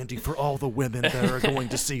eye candy for all the women that are going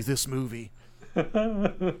to see this movie.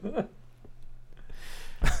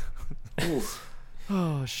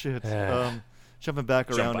 Oh, shit. Jumping back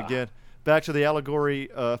around Jumpa. again. Back to the allegory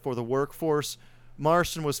for the workforce.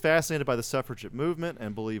 Marston was fascinated by the suffragette movement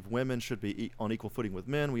and believed women should be on equal footing with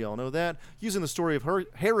men. We all know that. Using the story of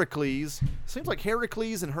Heracles. Seems like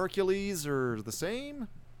Heracles and Hercules are the same?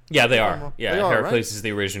 Yeah, they are. Yeah, They are, Heracles right? is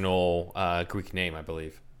the original Greek name, I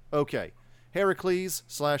believe. Okay. Heracles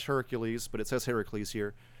 / Hercules, but it says Heracles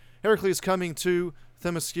here. Heracles coming to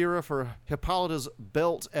Themyscira for Hippolyta's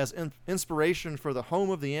belt as inspiration for the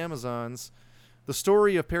home of the Amazons. The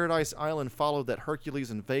story of Paradise Island followed that Hercules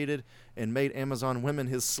invaded and made Amazon women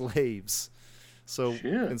his slaves. So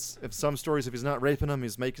in some stories, if he's not raping them,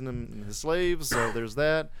 he's making them his slaves. So there's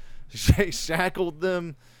that. Shackled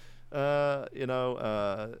them, and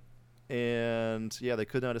yeah, they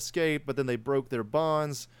could not escape. But then they broke their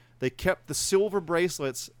bonds. They kept the silver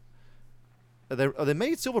bracelets. They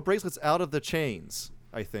made silver bracelets out of the chains,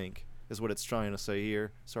 I think, is what it's trying to say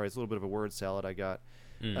here. Sorry, it's a little bit of a word salad I got.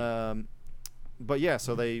 But yeah,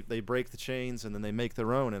 so they break the chains and then they make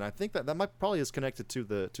their own, and I think that might probably is connected to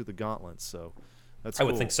the gauntlets. So that's I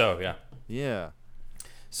cool. would think so, yeah. Yeah.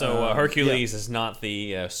 So Hercules is not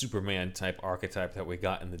the Superman type archetype that we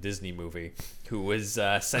got in the Disney movie, who was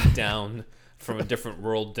sent down from a different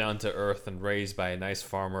world down to Earth and raised by a nice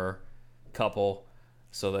farmer couple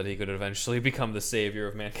so that he could eventually become the savior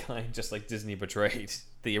of mankind, just like Disney portrayed.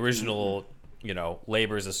 The original,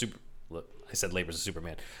 labors of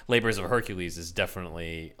Superman. Labors of Hercules is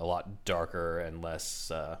definitely a lot darker and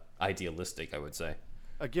less idealistic, I would say.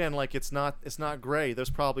 Again, like it's not gray. There's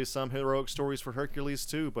probably some heroic stories for Hercules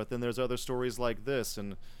too, but then there's other stories like this,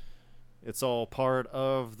 and It's all part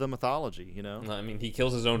of the mythology, you know? I mean, he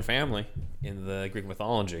kills his own family in the Greek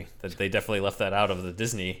mythology. That they definitely left that out of the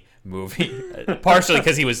Disney movie, partially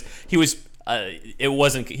because he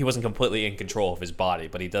wasn't completely in control of his body,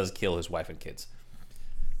 but he does kill his wife and kids.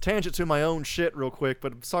 Tangent to my own shit real quick,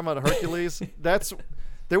 but I'm talking about Hercules.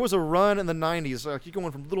 There was a run in the 90s, like you're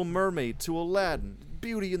going from Little Mermaid to Aladdin,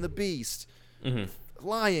 Beauty and the Beast,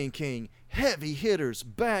 Lion King, heavy hitters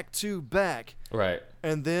back to back. Right.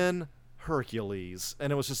 And then Hercules.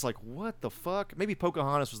 And it was just like, what the fuck? Maybe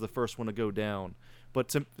Pocahontas was the first one to go down.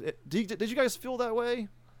 But did you guys feel that way?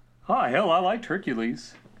 Oh, hell, I liked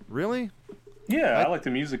Hercules. Really? Yeah, I like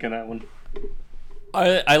the music in that one.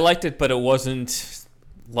 I liked it, but it wasn't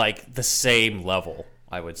like the same level,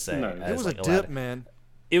 I would say. No. It was like a dip, Aladdin. man.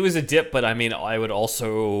 It was a dip, but I mean, I would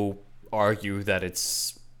also argue that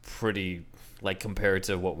it's pretty, like, compared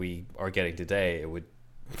to what we are getting today,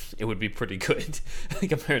 it would be pretty good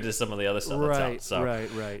compared to some of the other stuff that's out. So,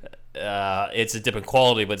 Right. it's a dip in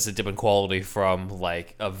quality, but it's a dip in quality from,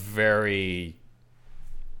 like, a very,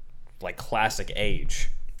 like, classic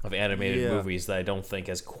age of animated movies that I don't think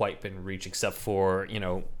has quite been reached, except for, you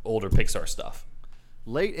know, older Pixar stuff.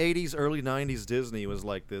 Late 80s, early 90s Disney was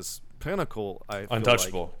like this pinnacle, I feel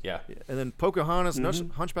Untouchable, like. yeah. And then Pocahontas,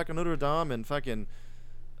 Hunchback of Notre Dame, and fucking,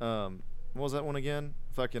 what was that one again?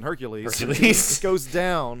 Fucking Hercules. It goes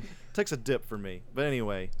down. Takes a dip for me. But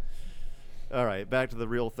anyway. All right, back to the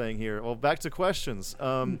real thing here. Well, back to questions.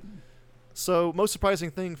 So, most surprising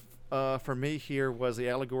thing for me here was the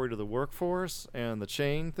allegory to the workforce and the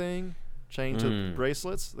chain thing. Chain to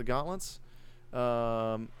bracelets, the gauntlets.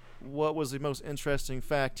 What was the most interesting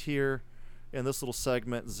fact here in this little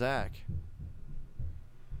segment, Zach?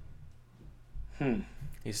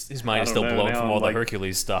 His mind is still blown from all the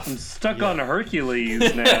Hercules stuff. I'm stuck on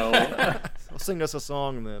Hercules now. Well, sing us a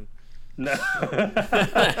song then. No,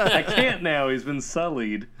 I can't now. He's been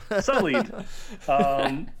sullied.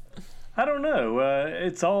 I don't know.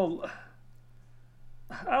 It's all.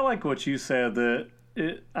 I like what you said.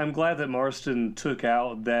 I'm glad that Marston took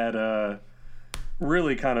out that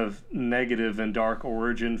really kind of negative and dark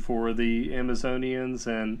origin for the Amazonians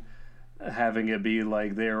and having it be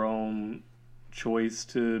like their own choice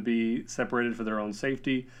to be separated for their own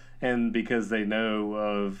safety, and because they know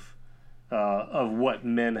of what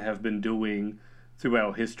men have been doing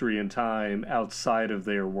throughout history and time outside of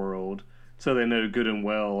their world, so they know good and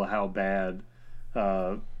well how bad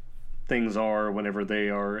things are whenever they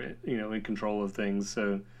are, you know, in control of things.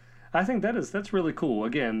 So I think that's really cool.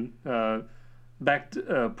 Again,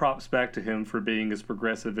 props back to him for being as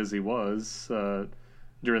progressive as he was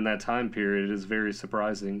during that time period. It is very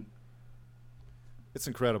surprising. It's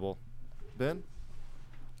incredible. Ben?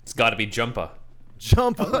 It's got to be Jumpa.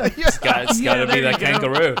 Jumpa. It's got to be that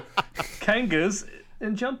kangaroo. Kangas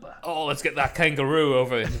and Jumpa. Oh, let's get that kangaroo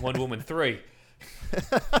over in Wonder Woman 3.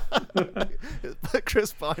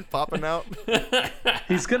 Chris Pine popping out.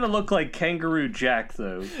 He's gonna look like Kangaroo Jack,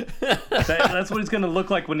 though. That's what he's gonna look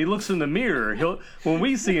like when he looks in the mirror. When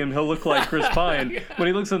we see him, he'll look like Chris Pine. When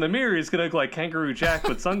he looks in the mirror, he's gonna look like Kangaroo Jack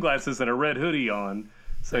with sunglasses and a red hoodie on.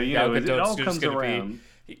 So you know, it all comes around.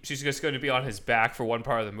 She's just going to be on his back for one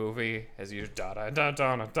part of the movie as he's just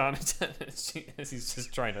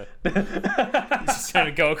trying to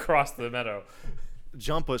go across the meadow.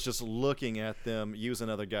 Jumpa's just looking at them use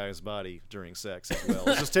another guy's body during sex as well.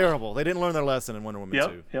 It's just terrible. They didn't learn their lesson in Wonder Woman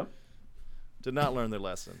 2. Yep. Did not learn their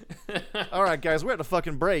lesson. All right, guys, we're at the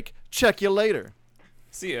fucking break. Check you later.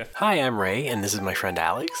 See ya. Hi, I'm Ray, and this is my friend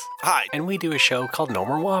Alex. Hi. And we do a show called No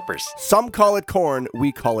More Whoppers. Some call it corn,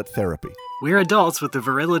 we call it therapy. We're adults with the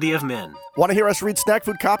virility of men. Want to hear us read snack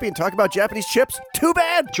food copy and talk about Japanese chips? Too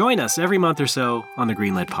bad! Join us every month or so on the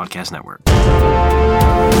Greenlit Podcast Network.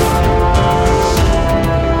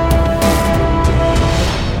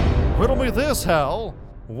 Riddle me this, Hal.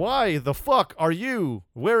 Why the fuck are you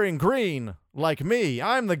wearing green like me?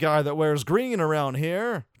 I'm the guy that wears green around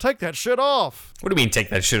here. Take that shit off. What do you mean take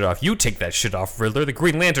that shit off? You take that shit off, Riddler. The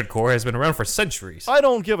Green Lantern Corps has been around for centuries. I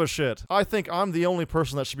don't give a shit. I think I'm the only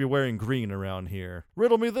person that should be wearing green around here.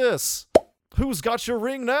 Riddle me this. Who's got your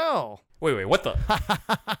ring now? Wait, what the?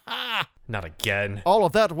 Not again. All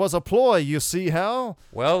of that was a ploy, you see, Hal?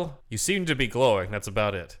 Well, you seem to be glowing. That's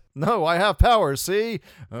about it. No, I have powers, see?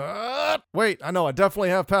 Wait, I know, I definitely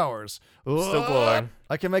have powers. Still glowing.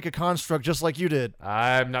 I can make a construct just like you did.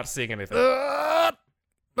 I'm not seeing anything. How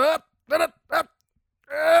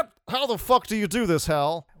the fuck do you do this,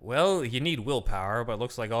 Hal? Well, you need willpower, but it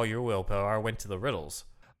looks like all your willpower went to the riddles.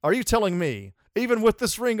 Are you telling me Even with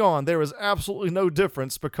this ring on, there is absolutely no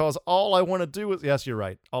difference because all I want to do is... Yes, you're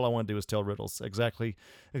right. All I want to do is tell riddles. Exactly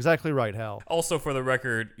right, Hal. Also, for the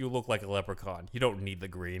record, you look like a leprechaun. You don't need the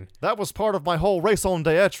green. That was part of my whole raison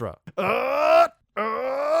d'etre. I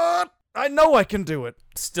know I can do it.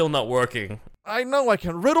 Still not working. I know I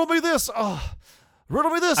can. Riddle me this.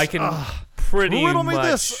 Riddle me this. I can pretty riddle much me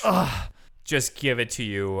this. just give it to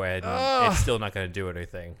you, and it's still not going to do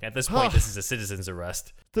anything. At this point, this is a citizen's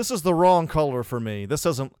arrest. This is the wrong color for me. This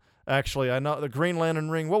doesn't... Actually, I know the Green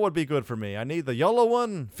Lantern ring. What would be good for me? I need the yellow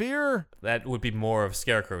one. Fear? That would be more of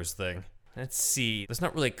Scarecrow's thing. Let's see. There's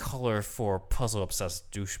not really color for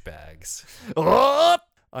puzzle-obsessed douchebags.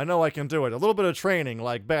 I know I can do it. A little bit of training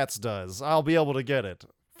like Bats does. I'll be able to get it.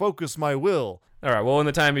 Focus my will. All right, well, in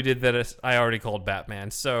the time you did that, I already called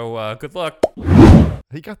Batman, so good luck.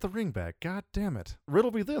 He got the ring back. God damn it.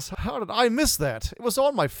 Riddle me this. How did I miss that? It was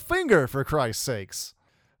on my finger, for Christ's sakes.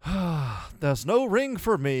 There's no ring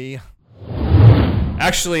for me.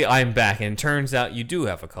 Actually, I'm back, and turns out you do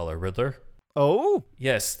have a color, Riddler. Oh?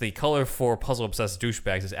 Yes, the color for puzzle-obsessed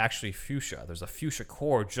douchebags is actually fuchsia. There's a fuchsia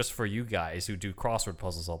core just for you guys who do crossword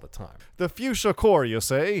puzzles all the time. The fuchsia core, you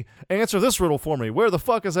say? Answer this riddle for me. Where the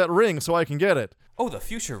fuck is that ring so I can get it? Oh, the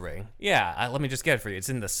fuchsia ring? Yeah, let me just get it for you. It's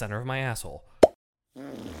in the center of my asshole.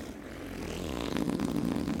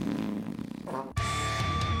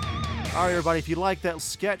 All right, everybody, if you like that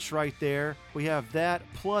sketch right there, we have that,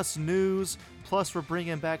 plus news, plus we're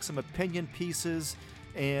bringing back some opinion pieces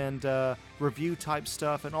and review type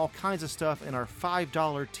stuff and all kinds of stuff in our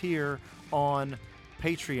 $5 tier on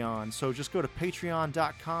Patreon. So just go to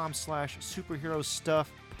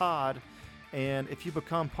patreon.com/superherostuffpod, and if you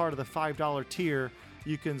become part of the $5 tier,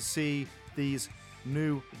 you can see these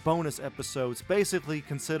new bonus episodes. Basically,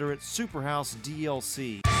 consider it Superhouse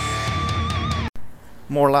DLC.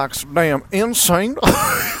 More like some damn insane.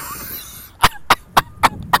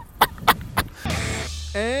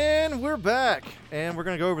 And we're back, and we're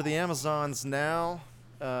gonna go over the Amazons now.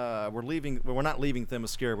 We're not leaving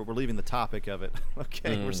Themyscira, but we're leaving the topic of it.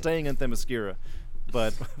 Okay, we're staying in Themyscira,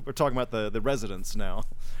 but we're talking about the residents now.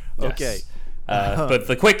 Yes. Okay. But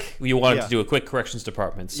you wanted to do a quick corrections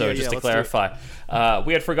department. So just to clarify,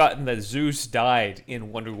 we had forgotten that Zeus died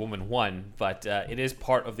in Wonder Woman 1, but it is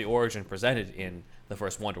part of the origin presented in the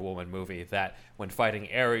first Wonder Woman movie that when fighting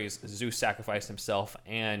Ares, Zeus sacrificed himself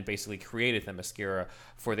and basically created Themyscira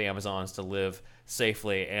for the Amazons to live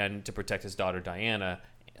safely and to protect his daughter Diana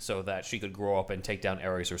so that she could grow up and take down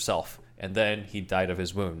Ares herself. And then he died of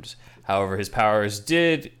his wounds. However, his powers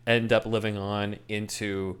did end up living on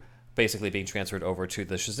into basically being transferred over to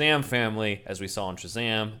the Shazam family, as we saw in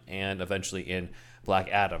Shazam, and eventually in Black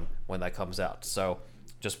Adam when that comes out. So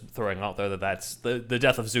just throwing out there that that's the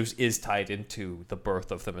death of Zeus is tied into the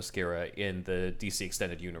birth of Themyscira in the DC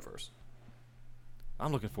Extended Universe.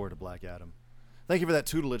 I'm looking forward to Black Adam. Thank you for that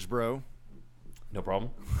tutelage, bro. No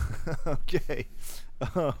problem. Okay.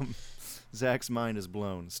 Zach's mind is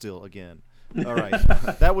blown still again. All right.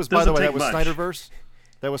 That was, by the way, that was much. Snyderverse.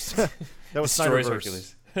 That was Destroys Snyderverse.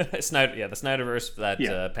 Hercules. The Snyderverse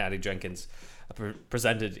that Patty Jenkins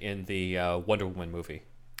presented in the Wonder Woman movie.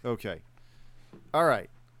 Okay. All right.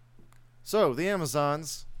 So, the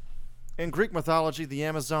Amazons. In Greek mythology, the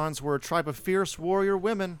Amazons were a tribe of fierce warrior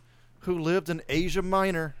women who lived in Asia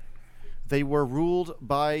Minor. They were ruled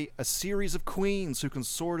by a series of queens who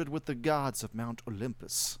consorted with the gods of Mount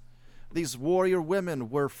Olympus. These warrior women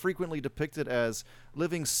were frequently depicted as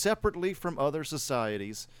living separately from other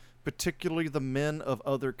societies, particularly the men of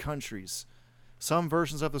other countries. Some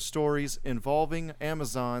versions of the stories involving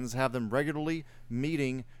Amazons have them regularly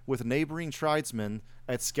meeting with neighboring tribesmen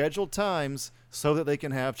at scheduled times so that they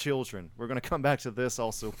can have children. We're going to come back to this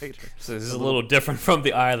also later. So this is a little different from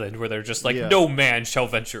the island where they're just like, no man shall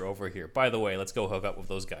venture over here. By the way, let's go hook up with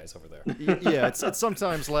those guys over there. Yeah, it's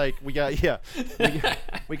sometimes like we got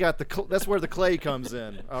that's where the clay comes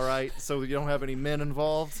in, all right? So you don't have any men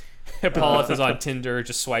involved. Hippolyta is on Tinder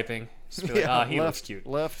just swiping. Just be like, he looks cute.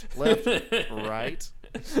 Left, right.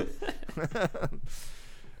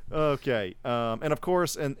 Okay, and of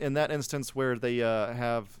course, in that instance where they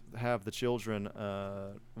have the children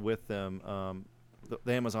with them,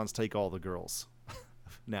 the Amazons take all the girls,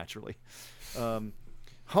 naturally.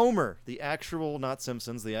 Homer, the actual, not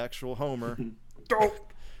Simpsons, the actual Homer,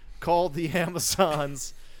 called the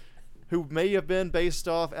Amazons, who may have been based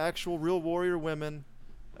off actual real warrior women.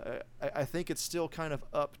 I think it's still kind of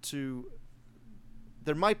up to.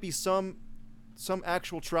 There might be some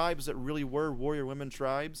actual tribes that really were warrior women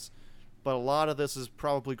tribes, but a lot of this is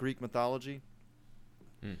probably Greek mythology.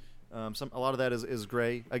 A lot of that is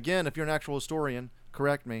gray. Again, if you're an actual historian,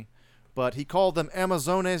 correct me, but he called them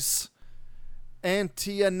Amazones,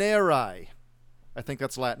 Antianeri. I think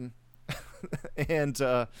that's Latin. and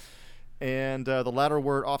the latter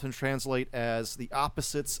word often translate as the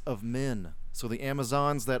opposites of men. So the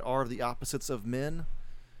Amazons that are the opposites of men,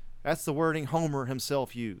 that's the wording Homer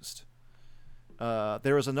himself used.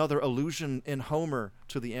 There is another allusion in Homer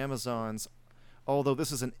to the Amazons, although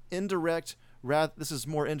this is this is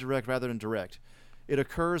more indirect rather than direct. It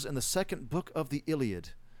occurs in the second book of the Iliad,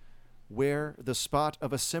 where the spot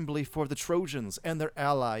of assembly for the Trojans and their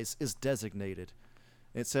allies is designated.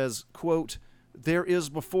 It says, quote, "There is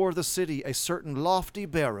before the city a certain lofty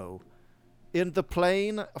barrow, in the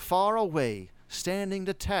plain far away, standing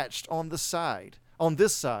detached on this side,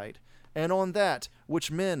 and on that,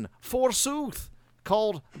 which men, forsooth,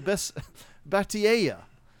 called Batiaea,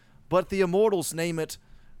 but the immortals name it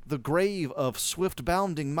the grave of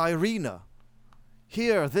swift-bounding Myrina.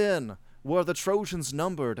 Here, then, were the Trojans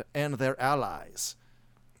numbered and their allies.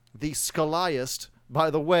 The scholiast," by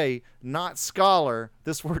the way, not scholar,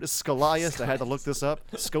 this word is scholiast, I had to look this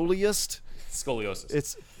up, scholiast.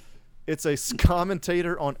 Scoliosis. It's a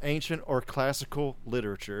commentator on ancient or classical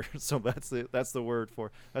literature. So that's the word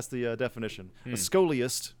for, that's the definition. A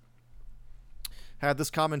scholiast had this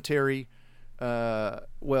commentary.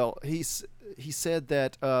 He said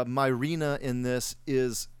that Myrina in this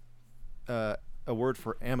is a word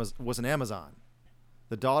for was an Amazon,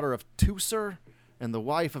 the daughter of Teucer and the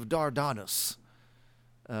wife of Dardanus.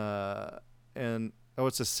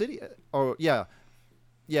 It's a city.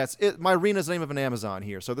 Myrina is the name of an Amazon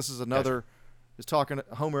here. So this is another. Gotcha. Is talking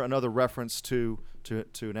Homer another reference to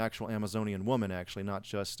an actual Amazonian woman, actually, not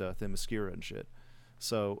just Themyscira and shit.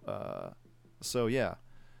 So yeah.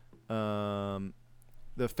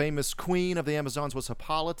 The famous queen of the Amazons was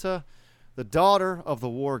Hippolyta, the daughter of the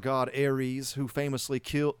war god Ares, who was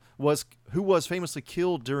famously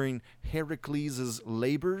killed during Heracles'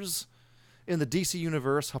 labors. In the DC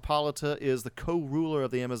universe, Hippolyta is the co-ruler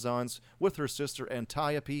of the Amazons with her sister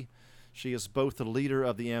Antiope. She is both the leader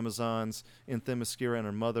of the Amazons in Themyscira and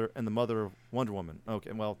the mother of Wonder Woman.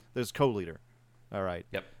 Okay, well, there's co-leader. All right.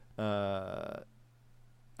 Yep.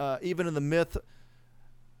 Even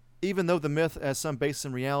though the myth has some basis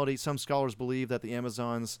in reality, some scholars believe that the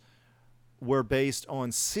Amazons were based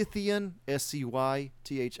on Scythian,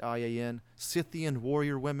 Scythian, Scythian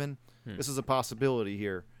warrior women. This is a possibility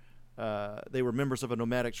here. They were members of a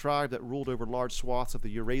nomadic tribe that ruled over large swaths of the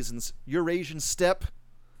Eurasian steppe,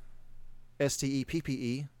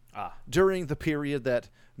 Steppe, during the period that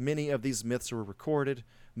many of these myths were recorded.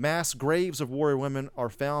 Mass graves of warrior women are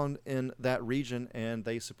found in that region, and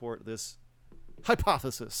they support this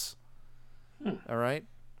hypothesis. All right.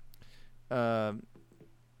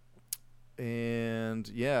 And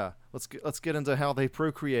yeah, let's get into how they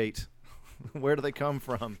procreate. Where do they come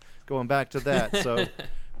from? Going back to that.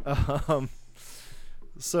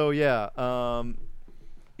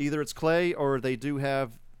 Either it's clay or they do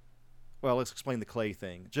have. Well, let's explain the clay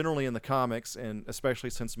thing. Generally in the comics, and especially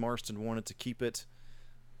since Marston wanted to keep it,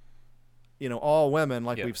 all women,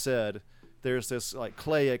 like we've said, there's this like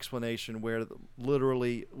clay explanation where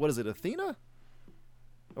literally, what is it, Athena?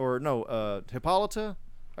 Or no, Hippolyta,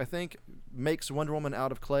 I think, makes Wonder Woman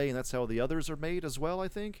out of clay, and that's how the others are made as well, I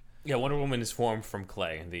think. Yeah, Wonder Woman is formed from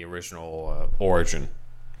clay in the original origin.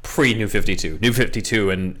 Pre-New 52. New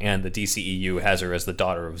 52 and the DCEU has her as the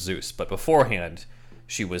daughter of Zeus, but beforehand,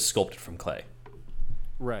 she was sculpted from clay.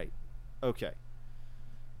 Right. Okay.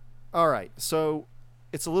 All right. So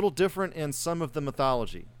it's a little different in some of the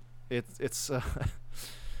mythology. I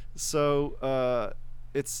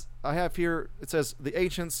have here, it says the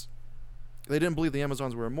ancients, they didn't believe the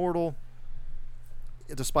Amazons were immortal,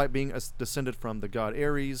 despite being descended from the god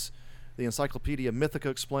Ares. The Encyclopedia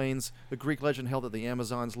Mythica explains the Greek legend held that the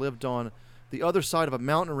Amazons lived on the other side of a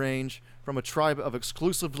mountain range from a tribe of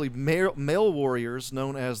exclusively male warriors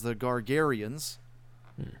known as the Gargarians.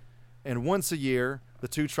 And once a year, the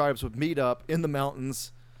two tribes would meet up in the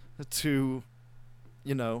mountains to,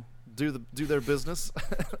 do their business.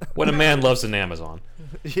 When a man loves an Amazon.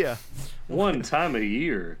 Yeah. One time a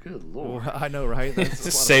year. Good Lord. I know, right?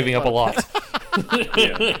 That's saving up a lot.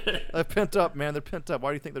 Yeah. They're pent up, man. They're pent up.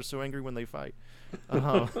 Why do you think they're so angry when they fight?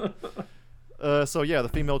 The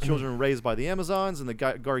female children raised by the Amazons and the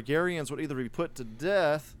Gargarians would either be put to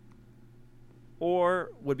death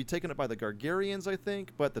or would be taken up by the Gargarians, I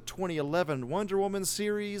think. But the 2011 Wonder Woman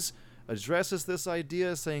series addresses this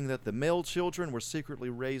idea, saying that the male children were secretly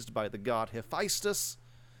raised by the god Hephaestus.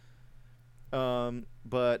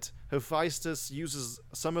 But Hephaestus uses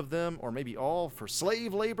some of them, or maybe all, for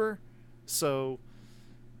slave labor. So,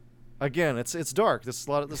 again, it's dark. There's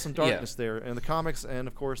some darkness there in the comics, and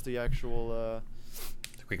of course the actual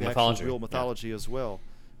Greek the mythology. actual real mythology as well.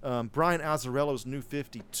 Brian Azzarello's New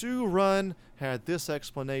 52 run had this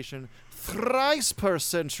explanation: thrice per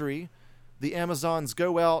century, the Amazons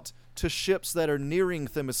go out to ships that are nearing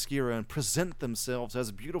Themyscira and present themselves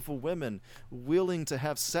as beautiful women willing to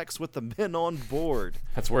have sex with the men on board.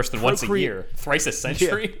 That's worse than once a year. Thrice a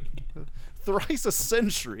century? Yeah. Thrice a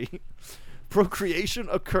century. Procreation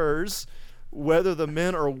occurs whether the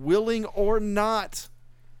men are willing or not,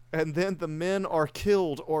 and then the men are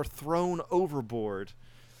killed or thrown overboard.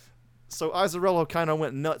 So Azzarello kind of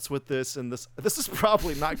went nuts with this, and this is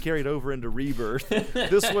probably not carried over into Rebirth.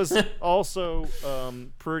 This was also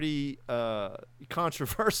pretty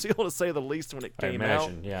controversial, to say the least, when it came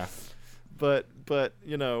out. Yeah. But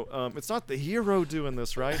you know, it's not the hero doing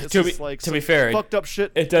this, right? It's To just be- like to some be fair, fucked up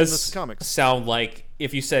shit It in does this comics. sound like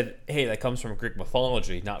if you said, hey, that comes from Greek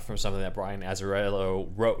mythology, not from something that Brian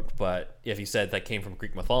Azzarello wrote, but if you said that came from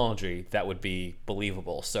Greek mythology, that would be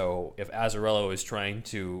believable. So if Azzarello is trying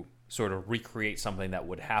to sort of recreate something that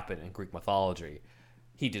would happen in Greek mythology,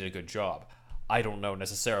 he did a good job. I don't know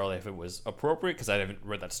necessarily if it was appropriate because I haven't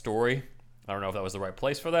read that story. I don't know if that was the right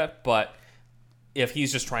place for that, but if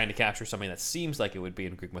he's just trying to capture something that seems like it would be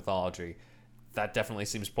in Greek mythology, that definitely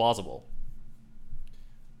seems plausible.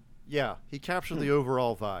 Yeah, he captured the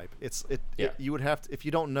overall vibe. Yeah. You would have to, if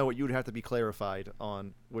you don't know it, you would have to be clarified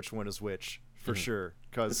on which one is which for sure.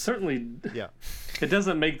 Because Certainly, yeah, it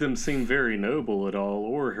doesn't make them seem very noble at all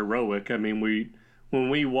or heroic. I mean, when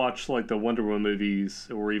we watch like the Wonder Woman movies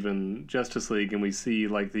or even Justice League, and we see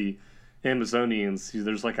like the Amazonians,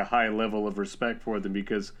 there's like a high level of respect for them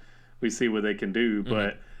because we see what they can do.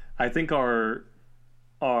 But I think our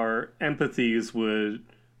empathies would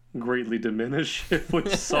greatly diminish if we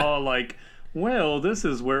saw like, well, this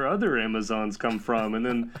is where other Amazons come from, and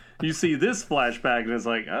then you see this flashback and it's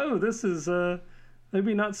like, oh, this is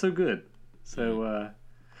maybe not so good. So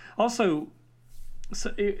also, so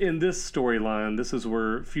in this storyline, this is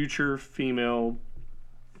where future female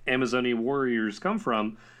Amazonian warriors come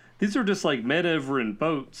from. These are just like Medivh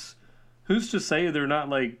boats. Who's to say they're not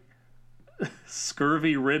like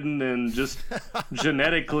scurvy ridden and just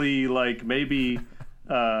genetically like maybe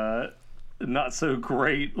not so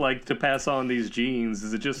great, like to pass on these genes?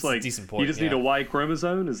 Is it just like decent point, you just need a Y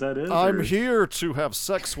chromosome? Is that it? I'm Or- here to have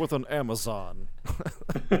sex with an Amazon.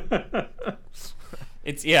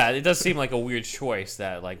 It does seem like a weird choice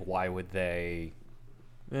that like why would they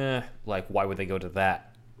go to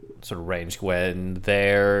that sort of range when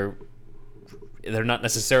they're not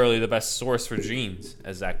necessarily the best source for genes,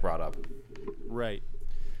 as Zach brought up. Right.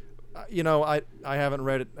 You know, I haven't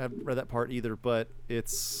read that part either, but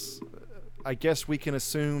it's. I guess we can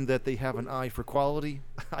assume that they have an eye for quality.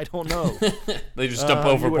 I don't know. They just dump you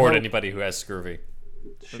would overboard hope- anybody who has scurvy.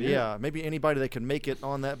 Yeah, maybe anybody that can make it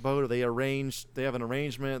on that boat, or they have an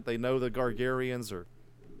arrangement. They know the Gargarians, or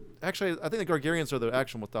actually, I think the Gargarians are the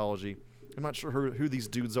actual mythology. I'm not sure who these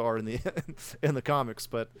dudes are in the in the comics,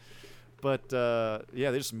 but yeah,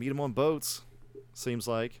 they just meet them on boats. Seems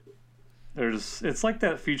like. it's like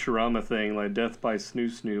that Futurama thing, like death by snoo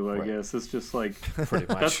snoo. I Right. guess it's just like Pretty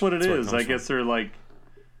much. that's what it That's where is. comes I from. guess they're like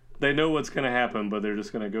they know what's going to happen, but they're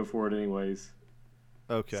just going to go for it anyways.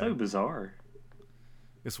 Okay, So bizarre.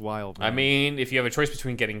 it's wild. I Man. mean, if you have a choice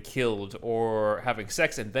between getting killed or having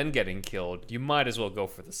sex and then getting killed, you might as well go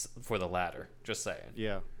for the latter. Just saying.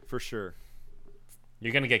 Yeah, for sure.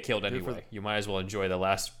 You're going to get killed for anyway. You might as well enjoy the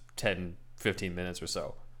last 10, 15 minutes or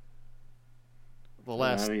so. The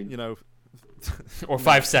last, I mean- you know, Or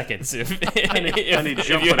 5 seconds if, I need if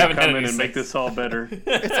Jumper you to haven't had come any in and make sex. this all better.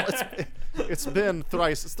 it's been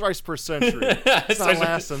thrice per century. It's not Thrice per-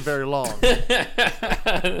 lasting very long.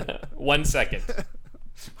 1 second.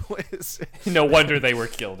 It's- No wonder they were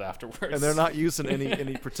killed afterwards. and they're not using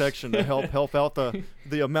any protection to help out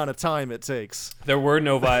the amount of time it takes. There were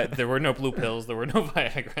no blue pills. There were no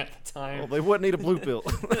Viagra at the time. Well, they wouldn't need a blue pill.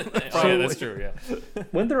 Oh, yeah, that's true. Yeah.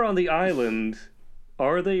 When they're on the island,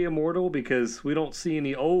 are they immortal? Because we don't see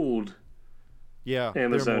any old Yeah, they're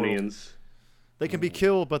immortal. Amazonians. They can be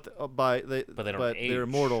killed, but they don't they're age.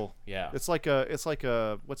 immortal. Yeah. It's like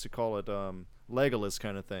a what's it call it? Legolas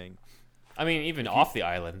kind of thing. I mean, even off the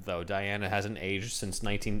island though, Diana hasn't aged since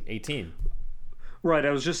 1918. Right, I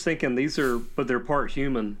was just thinking but they're part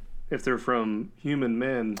human. If they're from human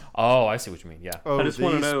men, Oh, I see what you mean. Yeah. Oh, I just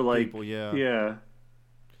want to these know, like, people, yeah. yeah.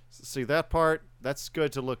 See that part? That's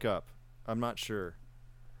good to look up. I'm not sure.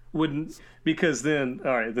 Wouldn't because then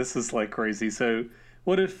all right, this is like crazy. So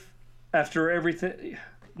what if after everything,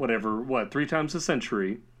 whatever, 3 times a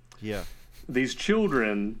century, Yeah. these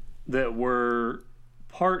children that were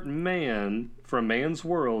part man from man's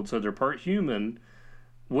world, so they're part human,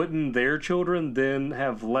 wouldn't their children then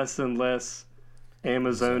have less and less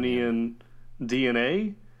Amazonian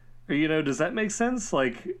DNA? Or, does that make sense?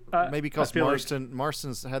 Like Maybe because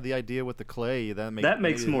Marston's had the idea with the clay. That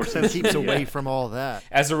makes more sense. Keeps away from all that.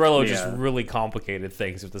 Azzarello just really complicated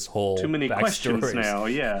things with this whole Too many questions now,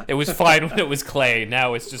 yeah. It was fine when it was clay.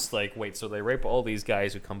 Now it's just like, wait, so they rape all these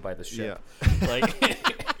guys who come by the ship. Yeah.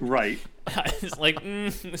 Like, right. It's like,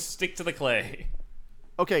 stick to the clay.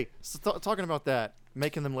 Okay, so talking about that,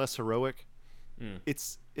 making them less heroic,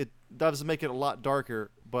 it does make it a lot darker,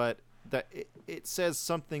 but that it says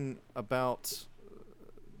something about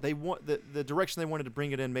the direction they wanted to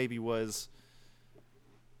bring it in. Maybe was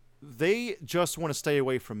they just want to stay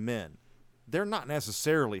away from men. They're not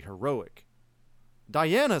necessarily heroic.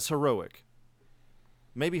 Diana's heroic.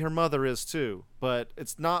 Maybe her mother is too, but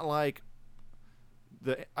it's not like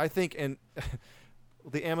I think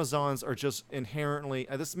the Amazons are just inherently.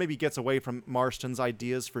 This maybe gets away from Marston's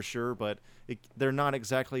ideas for sure, but they're not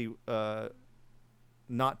exactly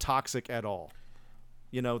not toxic at all.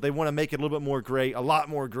 They want to make it a little bit more gray, a lot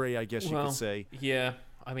more gray, I guess you could say. Yeah,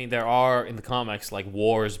 I mean, there are in the comics like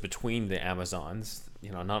wars between the Amazons.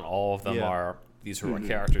 Not all of them are these heroic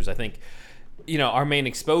characters. I think, our main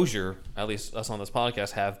exposure, at least us on this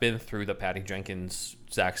podcast, have been through the Patty Jenkins,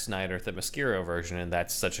 Zack Snyder, Themyscira version, and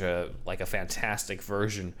that's such a fantastic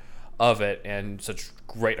version of it, and such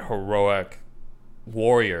great heroic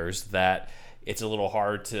warriors that it's a little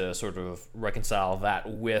hard to sort of reconcile that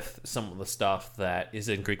with some of the stuff that is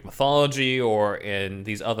in Greek mythology or in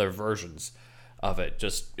these other versions of it,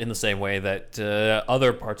 just in the same way that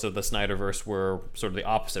other parts of the Snyderverse were sort of the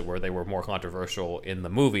opposite, where they were more controversial in the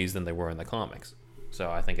movies than they were in the comics.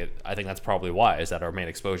 So I think that's probably why, is that our main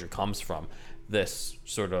exposure comes from this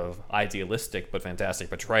sort of idealistic but fantastic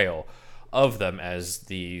portrayal of them as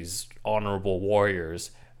these honorable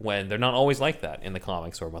warriors, when they're not always like that in the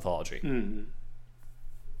comics or mythology.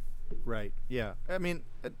 Right. Yeah. I mean,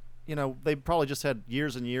 they probably just had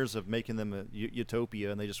years and years of making them a utopia,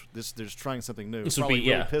 and they're just trying something new. This probably would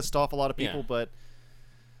be, really pissed off a lot of people, Yeah.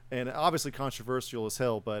 and obviously controversial as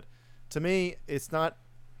hell. But to me, it's not.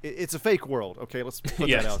 It's a fake world. Okay, let's put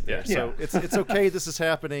Yes, that out there. yeah. So it's okay. This is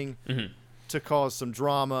happening to cause some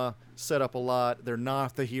drama, set up a lot. They're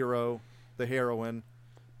not the hero, the heroine.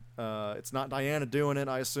 It's not Diana doing it,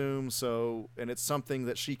 I assume. So, and it's something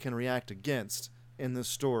that she can react against in this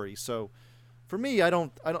story. So, for me, I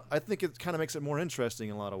think it kind of makes it more interesting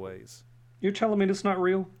in a lot of ways. You're telling me it's not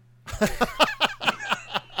real?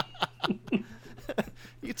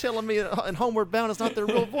 You telling me in Homeward Bound it's not their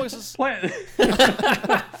real voices? What?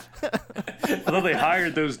 I thought they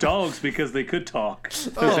hired those dogs because they could talk.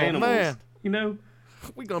 Those animals. Man.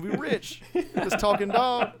 We're gonna be rich. This talking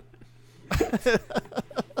dog.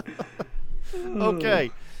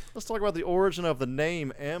 Okay, let's talk about the origin of the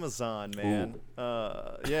name Amazon, man.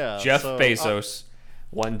 Jeff Bezos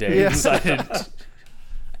one day decided,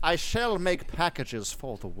 I shall make packages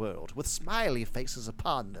for the world with smiley faces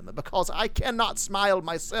upon them, because I cannot smile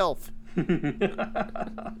myself. All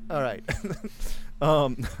right.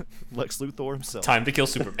 Lex Luthor himself. time to kill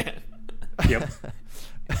Superman. Yep.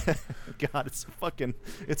 God,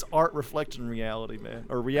 it's art reflecting reality, man.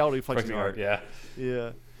 Or reality reflecting art. Yeah.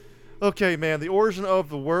 Yeah. Okay, man, the origin of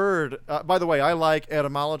the word. By the way, I like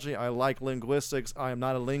etymology. I like linguistics. I am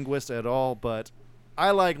not a linguist at all, but I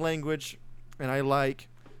like language, and I like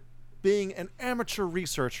being an amateur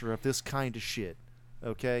researcher of this kind of shit.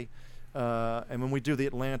 Okay? And when we do the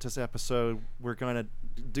Atlantis episode, we're going to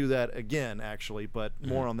do that again, actually, but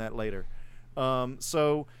more on that later.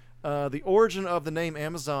 So the origin of the name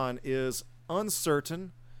Amazon is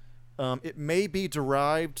uncertain. It may be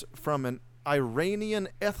derived from an Iranian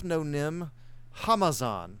ethnonym,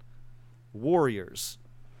 Hamazan, warriors.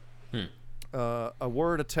 A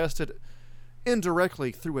word attested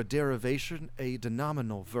indirectly through a derivation, a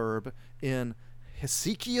denominal verb in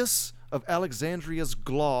Hesychius of Alexandria's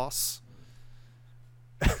gloss.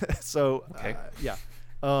 So,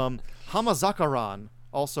 Hamazakaran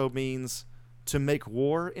also means to make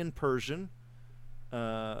war in Persian,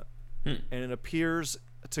 and it appears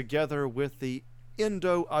together with the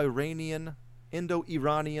Indo-Iranian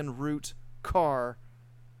root kar,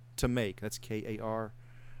 to make. That's K-A-R.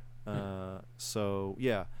 So,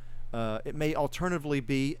 yeah. It may alternatively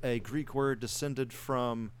be a Greek word descended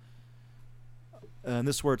from, and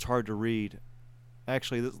this word's hard to read.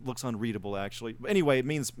 Actually, this looks unreadable, actually. But anyway, it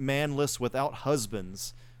means manless without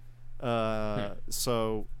husbands.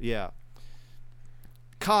 So, yeah.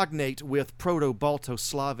 Cognate with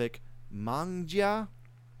Proto-Balto-Slavic mangja.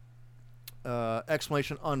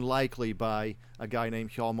 Explanation unlikely by a guy named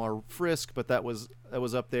Hjalmar Frisk, but that was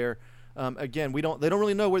up there. Again, they don't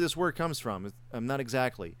really know where this word comes from. Not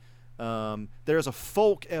exactly. There's a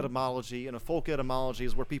folk etymology, and a folk etymology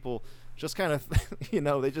is where people just kind of,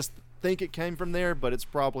 they just think it came from there, but it's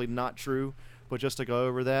probably not true. But just to go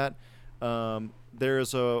over that,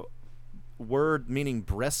 there's a word meaning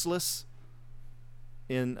breastless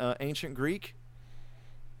in ancient Greek,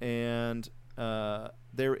 and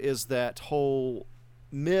there is that whole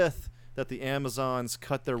myth that the Amazons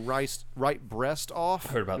cut their right breast off.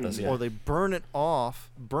 I heard about this, yeah. Or they burn it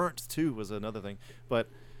off. Burnt, too, was another thing. But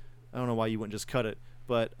I don't know why you wouldn't just cut it.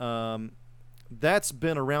 But that's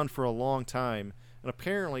been around for a long time. And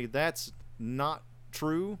apparently that's not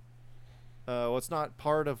true. It's not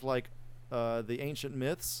part of, the ancient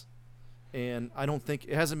myths. And I don't think...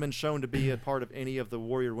 It hasn't been shown to be a part of any of the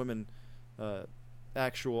warrior women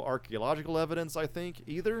actual archaeological evidence, I think,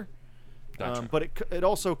 either. Gotcha. But it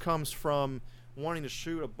also comes from wanting to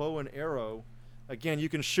shoot a bow and arrow. Again, you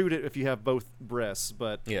can shoot it if you have both breasts,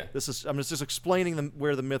 but yeah. I'm just explaining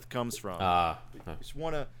where the myth comes from. You just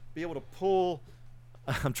want to be able to pull.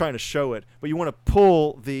 I'm trying to show it, but you want to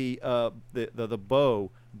pull the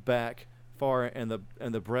bow back far, and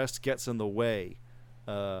the breast gets in the way,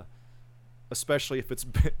 especially if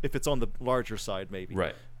it's on the larger side, maybe.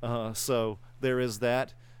 Right. So there is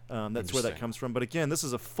that. That's where that comes from. But again, this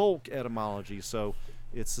is a folk etymology, so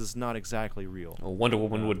it's is not exactly real. Well, Wonder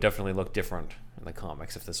Woman would definitely look different in the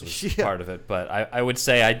comics if this was part of it. But I would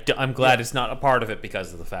say I'm glad it's not a part of it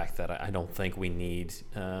because of the fact that I don't think we need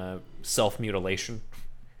self-mutilation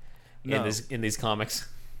in these comics.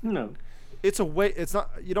 No. It's a way. It's not.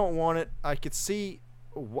 You don't want it. I could see,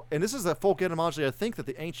 and this is a folk etymology I think that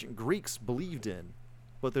the ancient Greeks believed in,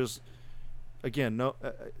 but there's, again, no.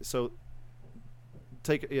 So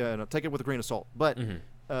take it with a grain of salt. But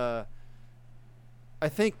I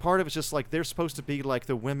think part of it's just they're supposed to be like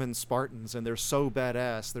the women Spartans, and they're so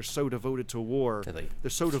badass. They're so devoted to war. They're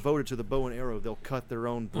so devoted to the bow and arrow. They'll cut their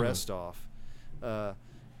own breast off.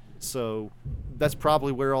 So that's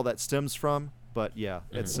probably where all that stems from. But yeah,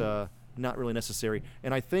 it's not really necessary.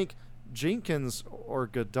 And I think Jenkins or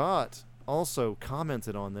Godot also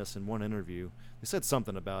commented on this in one interview. They said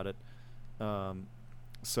something about it.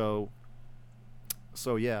 So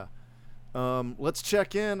yeah. Let's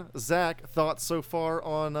check in. Zach, thoughts so far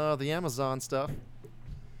on the Amazon stuff?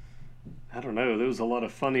 I don't know. There was a lot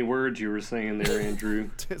of funny words you were saying there, Andrew.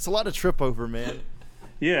 It's a lot of trip over, man.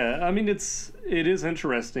 Yeah, I mean, it is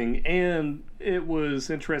interesting, and it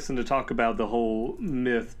was interesting to talk about the whole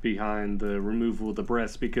myth behind the removal of the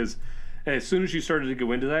breast, because as soon as you started to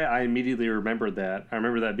go into that, I immediately remembered that. I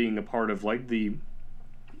remember that being a part of the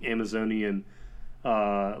Amazonian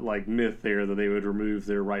myth there, that they would remove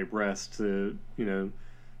their right breast to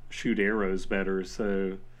shoot arrows better.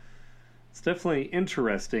 So it's definitely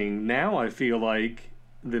interesting. Now I feel like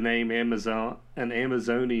the name an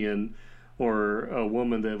Amazonian, or a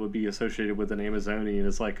woman that would be associated with an Amazonian,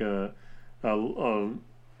 is like a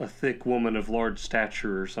thick woman of large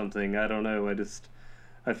stature or something. I don't know.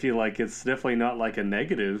 I feel like it's definitely not like a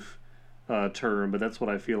negative term, but that's what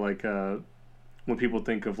I feel like. When people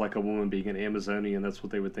think of a woman being an Amazonian, that's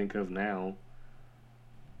what they would think of now.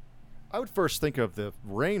 I would first think of the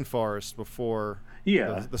rainforest before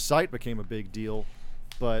the site became a big deal.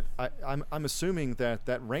 But I'm assuming that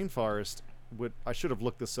rainforest I should have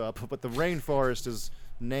looked this up, but the rainforest is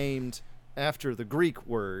named after the Greek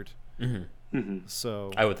word. Mm-hmm. Mm-hmm.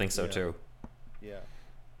 So I would think so too. Yeah.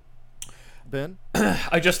 Ben?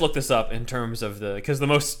 I just looked this up in terms of because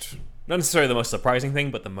not necessarily the most surprising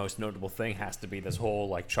thing, but the most notable thing has to be this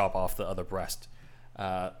whole chop off the other breast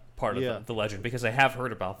part of the legend, because I have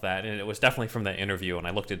heard about that, and it was definitely from that interview, and I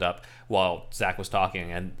looked it up while Zach was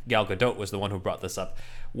talking, and Gal Gadot was the one who brought this up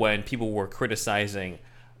when people were criticizing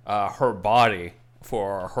her body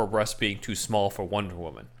for her breast being too small for Wonder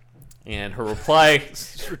Woman. And her reply,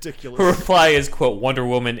 it's ridiculous. Her reply is, quote, "Wonder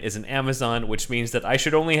Woman is an Amazon, which means that I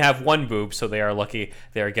should only have one boob, so they are lucky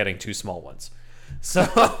they are getting two small ones."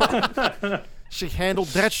 So she handled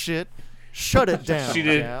that shit. Shut it down. She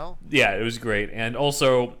did. Gal. Yeah, it was great. And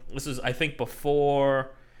also, this is, I think,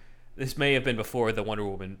 this may have been before the Wonder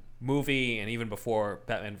Woman movie, and even before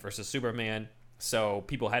Batman vs. Superman. So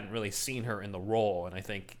people hadn't really seen her in the role, and I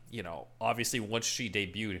think, obviously once she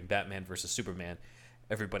debuted in Batman vs. Superman,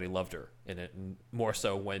 everybody loved her in it, and more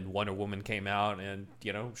so when Wonder Woman came out, and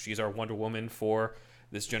she's our Wonder Woman for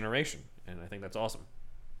this generation, and I think that's awesome.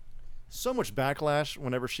 So much backlash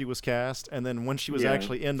whenever she was cast, and then when she was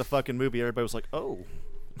actually in the fucking movie, everybody was like, "Oh,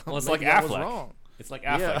 well, it's like Affleck." Was wrong. It's like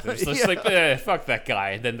Affleck. It's just fuck that guy,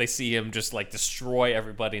 and then they see him just destroy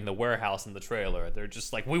everybody in the warehouse in the trailer. They're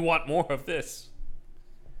just like, "We want more of this."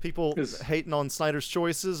 people hating on Snyder's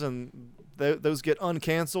choices, and those get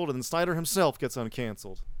uncanceled, and then Snyder himself gets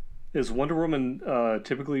uncanceled. Is Wonder Woman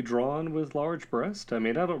typically drawn with large breasts? I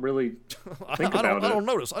mean, I don't really think about it. I don't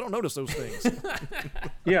notice those things.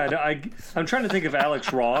 Yeah, I'm trying to think of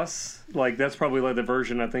Alex Ross. Like, that's probably like the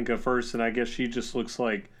version I think of first, and I guess she just looks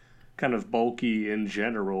like kind of bulky in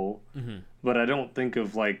general. Mm-hmm. But I don't think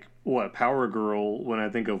of like Power Girl when I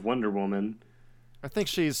think of Wonder Woman. I think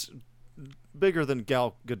she's bigger than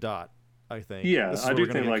Gal Gadot. I think. Yeah, I do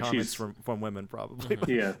think like she's from women probably.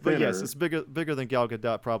 Yeah, but yes, it's bigger than Gal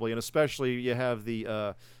Gadot probably, and especially you have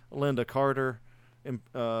the Linda Carter, and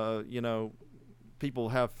people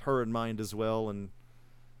have her in mind as well, and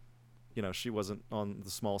she wasn't on the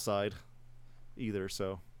small side either,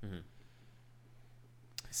 so. Mm-hmm.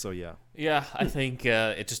 So yeah. Yeah, I think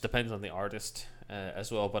it just depends on the artist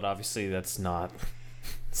as well, but obviously it's not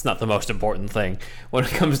the most important thing when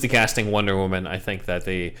it comes to casting Wonder Woman. I think that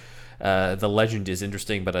the legend is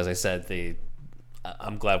interesting, but as I said,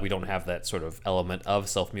 I'm glad we don't have that sort of element of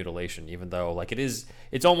self-mutilation, even though like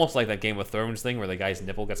it's almost like that Game of Thrones thing where the guy's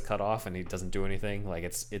nipple gets cut off and he doesn't do anything. Like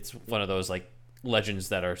it's one of those like legends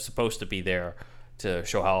that are supposed to be there to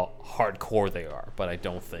show how hardcore they are, but I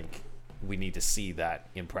don't think we need to see that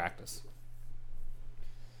in practice.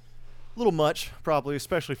 A little much, probably,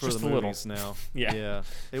 especially for just the movies now. Yeah.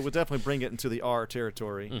 It would definitely bring it into the R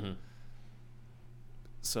territory. Mm-hmm.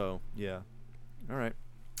 So, yeah. All right.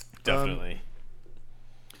 Definitely.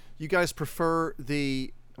 You guys prefer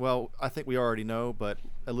I think we already know, but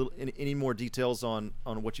any more details on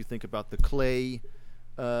what you think about the clay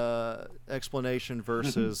explanation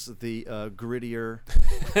versus the grittier,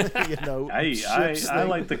 I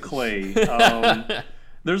like the clay.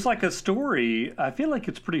 There's like a story, I feel like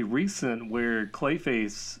it's pretty recent, where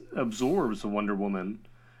Clayface absorbs Wonder Woman,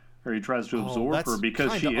 or he tries to absorb her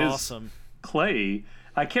because she is awesome. Clay.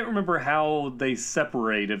 I can't remember how they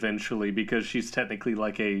separate eventually because she's technically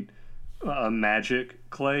like a magic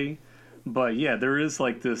Clay. But yeah, there is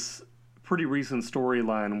like this pretty recent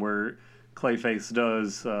storyline where Clayface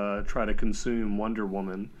does try to consume Wonder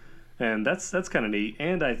Woman. And that's kind of neat.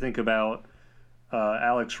 And I think about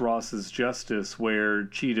Alex Ross's Justice, where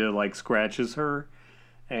Cheetah like scratches her,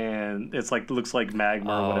 and it's like looks like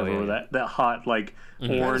magma or whatever, yeah. that hot like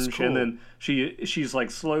orange, cool. and then she's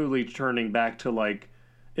like slowly turning back to like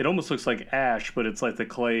it almost looks like ash, but it's like the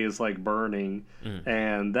clay is like burning,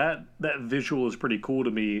 and that visual is pretty cool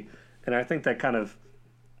to me, and I think that kind of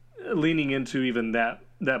leaning into even that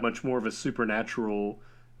much more of a supernatural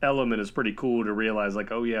element is pretty cool to realize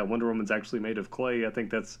like, oh yeah, Wonder Woman's actually made of clay. I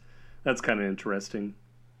think that's kind of interesting.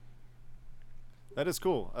 That is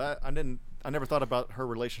cool. I never thought about her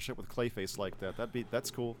relationship with Clayface like that. That's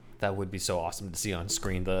cool. That would be so awesome to see on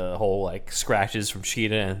screen, the whole like scratches from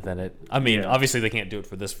Cheetah, and then obviously they can't do it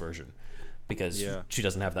for this version because she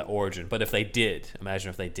doesn't have that origin. But if they did, imagine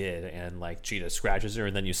if they did, and like Cheetah scratches her,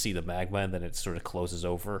 and then you see the magma, and then it sort of closes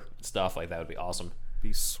over stuff. Like that would be awesome.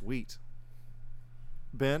 Be sweet.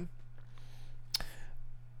 Ben?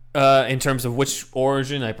 In terms of which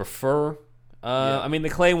origin I prefer, I mean the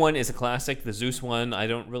clay one is a classic. The Zeus one, I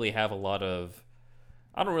don't really have a lot of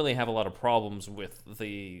problems with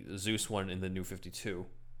the Zeus one in the New 52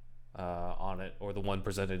 on it, or the one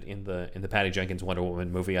presented in the Patty Jenkins Wonder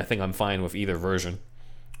Woman movie. I think I'm fine with either version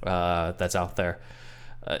that's out there.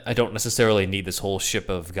 I don't necessarily need this whole ship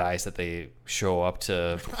of guys that they show up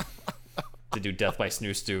to do Death by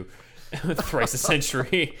Snooze to thrice a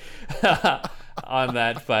century on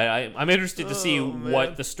that, but I'm interested to see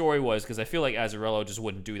what the story was, because I feel like Azzarello just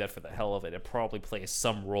wouldn't do that for the hell of it. It probably plays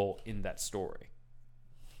some role in that story.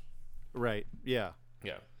 Right. Yeah.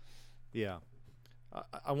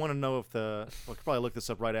 I want to know if I could probably look this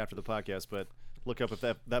up right after the podcast, but look up if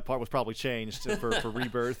that part was probably changed for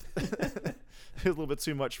Rebirth. A little bit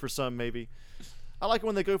too much for some, maybe. I like it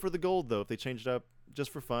when they go for the gold, though, if they change it up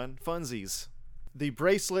just for funsies. The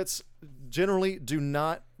bracelets generally do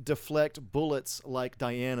not deflect bullets like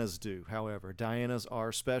Diana's do, however. Diana's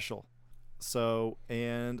are special. So,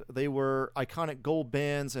 and they were iconic gold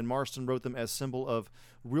bands, and Marston wrote them as symbol of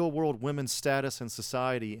real-world women's status in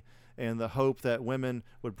society and the hope that women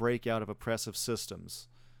would break out of oppressive systems.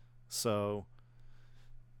 So,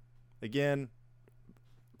 again,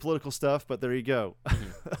 political stuff, but there you go.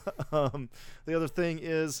 The other thing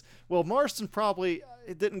is, well, Marston probably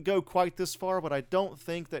it didn't go quite this far, but I don't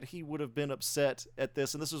think that he would have been upset at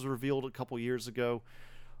this, and this was revealed a couple years ago,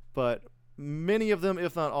 but many of them,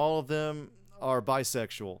 if not all of them, are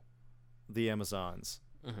bisexual, the Amazons.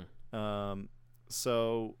 Mm-hmm.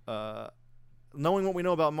 knowing what we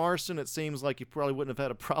know about Marston, it seems like he probably wouldn't have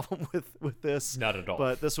had a problem with this. Not at all.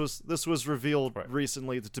 But this was revealed Right.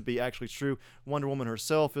 recently to be actually true. Wonder Woman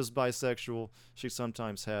herself is bisexual. She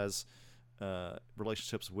sometimes has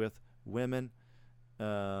relationships with women.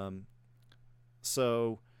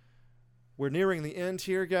 So we're nearing the end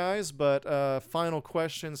here, guys. But final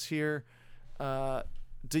questions here.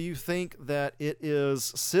 Do you think that it is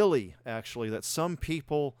silly, actually, that some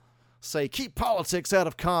people say keep politics out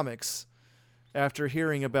of comics after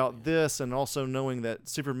hearing about this and also knowing that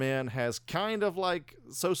Superman has kind of like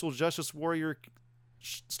social justice warrior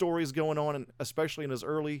stories going on, and especially in his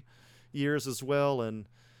early years as well? And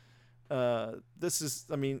this is,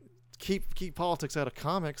 I mean, keep politics out of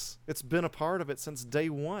comics. It's been a part of it since day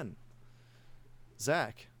one.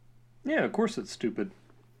 Zach. Yeah, of course it's stupid.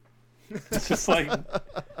 It's just like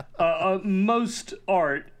most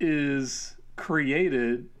art is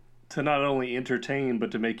created to not only entertain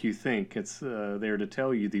but to make you think. It's there to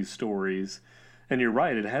tell you these stories. And you're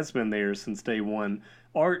right, it has been there since day one.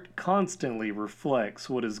 Art constantly reflects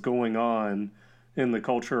what is going on in the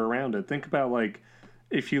culture around it. Think about, like,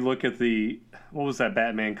 if you look at what was that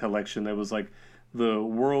Batman collection that was like the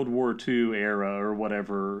World War II era or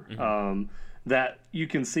whatever, that you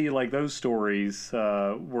can see like those stories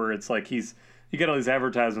where it's like you get all these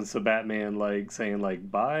advertisements of Batman like saying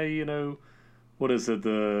like buy, what is it,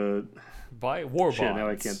 Buy war bonds. Shit, now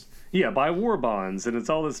I can't. Yeah, buy war bonds, and it's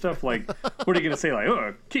all this stuff like, what are you gonna say? Like,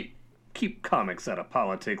 oh, keep comics out of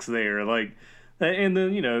politics there, like, and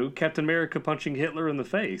then Captain America punching Hitler in the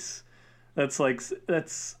face. That's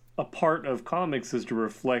a part of comics, is to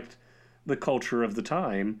reflect the culture of the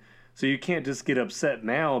time. So you can't just get upset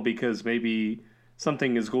now because maybe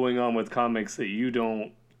something is going on with comics that you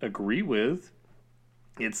don't agree with.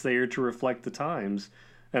 It's there to reflect the times.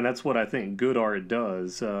 And that's what I think good art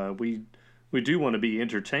does. We do want to be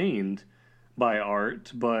entertained by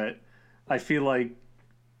art, but I feel like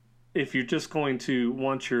if you're just going to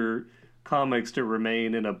want your comics to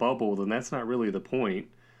remain in a bubble, then that's not really the point.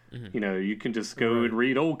 Mm-hmm. You can just go and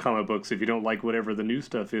read old comic books if you don't like whatever the new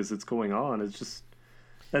stuff is that's going on. It's just,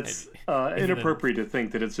 that's inappropriate to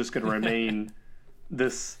think that it's just going to remain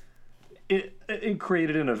it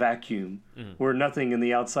created in a vacuum where nothing in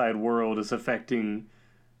the outside world is affecting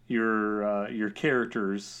your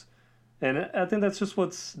characters. And I think that's just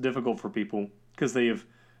what's difficult for people, because they've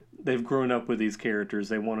grown up with these characters.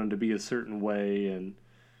 They want them to be a certain way,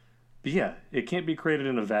 but yeah, it can't be created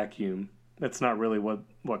in a vacuum. That's not really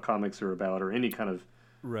what comics are about, or any kind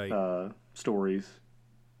of stories.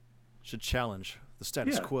 Should challenge the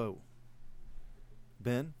status quo.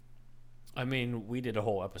 Ben? I mean, we did a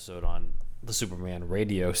whole episode on the Superman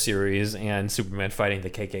radio series and Superman fighting the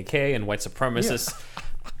KKK and white supremacists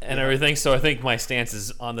and everything. So I think my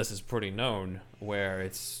stance on this is pretty known, where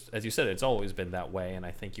it's, as you said, it's always been that way. And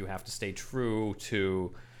I think you have to stay true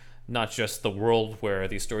to not just the world where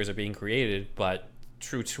these stories are being created, but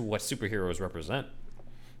true to what superheroes represent.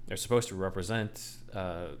 They're supposed to represent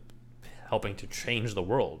helping to change the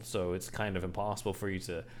world. So it's kind of impossible for you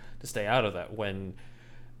to stay out of that. When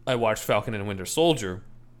I watched Falcon and Winter Soldier,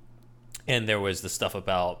 and there was the stuff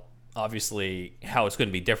about, obviously, how it's going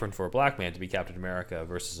to be different for a black man to be Captain America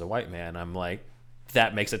versus a white man, I'm like,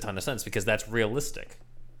 that makes a ton of sense, because that's realistic.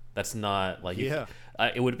 That's not like, it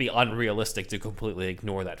would be unrealistic to completely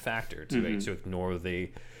ignore that factor, to ignore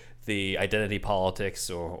the identity politics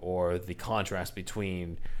or the contrast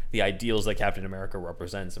between the ideals that Captain America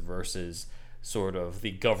represents versus sort of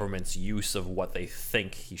the government's use of what they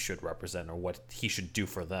think he should represent or what he should do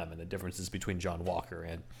for them, and the differences between John Walker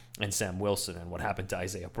and Sam Wilson and what happened to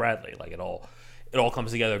Isaiah Bradley. Like, it all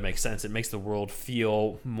comes together, it makes sense. It makes the world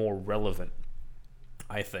feel more relevant,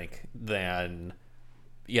 I think, than,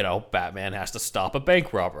 Batman has to stop a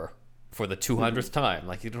bank robber for the 200th time.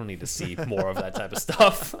 Like, you don't need to see more of that type of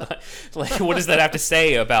stuff. Like, what does that have to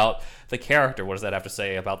say about the character? What does that have to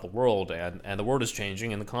say about the world? And the world is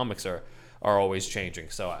changing, and the comics are always changing.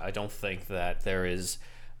 So I don't think that there is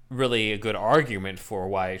really a good argument for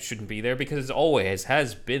why it shouldn't be there, because it always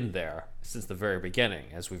has been there since the very beginning,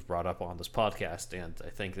 as we've brought up on this podcast. And I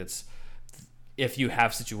think that's, if you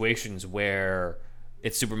have situations where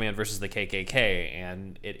it's Superman versus the KKK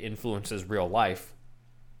and it influences real life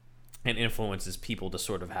and influences people to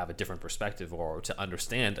sort of have a different perspective or to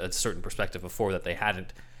understand a certain perspective before that they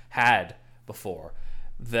hadn't had before,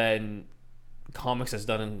 then comics has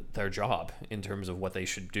done their job in terms of what they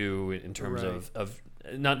should do, in terms of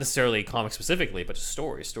not necessarily comics specifically, but just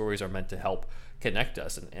stories. Stories are meant to help connect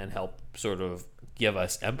us and help sort of give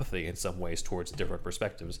us empathy in some ways towards different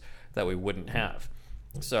perspectives that we wouldn't have.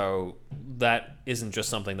 So that isn't just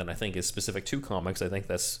something that I think is specific to comics. I think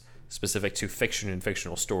that's specific to fiction and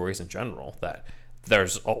fictional stories in general, that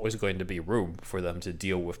there's always going to be room for them to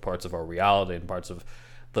deal with parts of our reality and parts of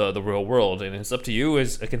the real world. And it's up to you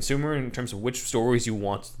as a consumer in terms of which stories you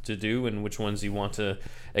want to do and which ones you want to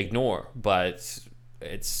ignore. But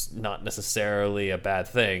it's not necessarily a bad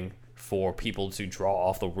thing for people to draw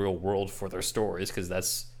off the real world for their stories, because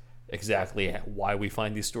that's exactly why we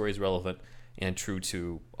find these stories relevant and true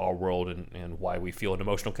to our world, and why we feel an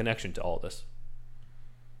emotional connection to all this.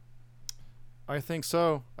 I think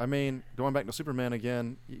so. I mean, going back to Superman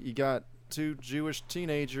again, you got two Jewish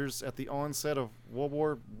teenagers at the onset of World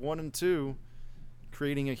War I and II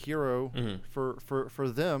creating a hero for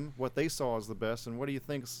them, what they saw as the best, and what do you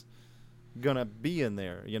think's gonna be in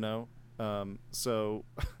there, you know? So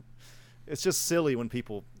it's just silly when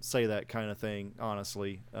people say that kind of thing,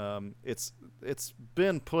 honestly. It's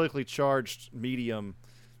been politically charged medium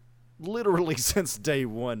literally since day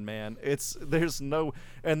one, man. There's no,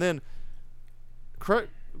 and then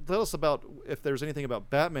tell us about if there's anything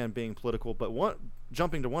about Batman being political. But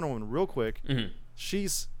jumping to Wonder Woman real quick,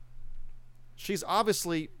 she's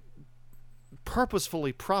obviously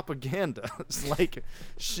purposefully propaganda. It's like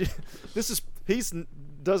he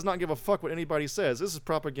does not give a fuck what anybody says. This is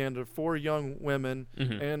propaganda for young women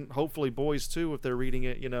and hopefully boys too if they're reading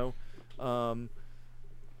it, you know.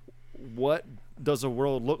 What does a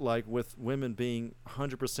world look like with women being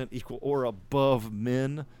 100% equal or above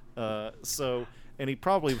men? And he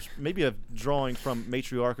probably maybe a drawing from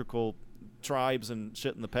matriarchal tribes and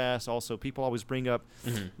shit in the past. Also, people always bring up,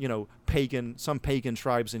 you know, some pagan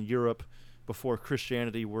tribes in Europe before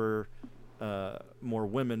Christianity were more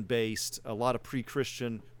women-based. A lot of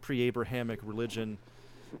pre-Christian, pre-Abrahamic religion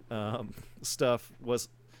stuff was.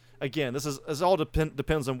 Again, this all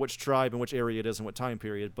depends on which tribe and which area it is and what time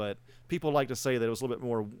period. But people like to say that it was a little bit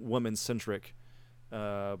more women-centric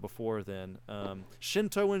before then.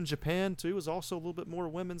 Shinto in Japan too is also a little bit more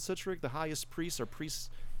women-centric. The highest priests are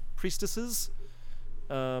priestesses.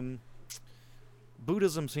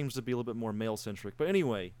 Buddhism seems to be a little bit more male-centric. But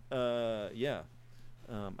anyway, it's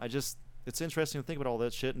interesting to think about all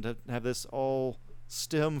that shit and to have this all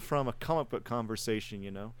stem from a comic book conversation,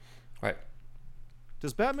 you know? Right.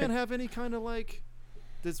 Does Batman have any kind of like?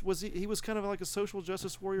 He was kind of like a social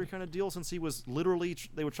justice warrior kind of deal, since he was literally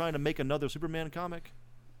they were trying to make another Superman comic?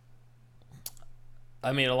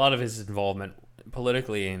 I mean, a lot of his involvement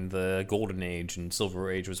politically in the Golden Age and Silver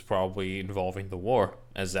Age was probably involving the war,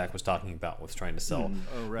 as Zach was talking about, with trying to sell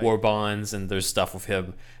war bonds. And there's stuff with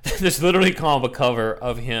him. There's literally a comic cover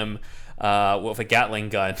of him with a Gatling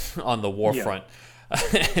gun on the war front.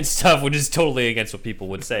 And stuff, which is totally against what people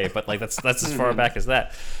would say, but like that's as far back as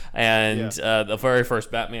that. And the very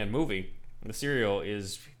first Batman movie, the serial,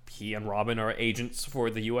 is he and Robin are agents for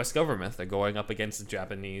the U.S. government. They're going up against the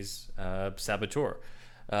Japanese saboteur.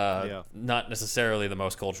 Not necessarily the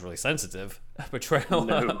most culturally sensitive portrayal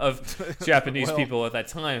of Japanese people at that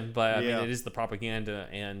time, but I mean, it is the propaganda.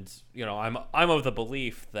 And you know, I'm of the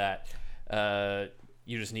belief that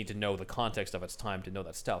you just need to know the context of its time to know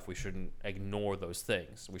that stuff. We shouldn't ignore those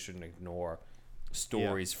things. We shouldn't ignore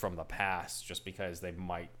stories from the past just because they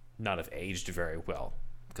might not have aged very well.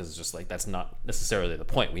 Because it's just like, that's not necessarily the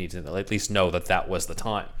point. We need to at least know that that was the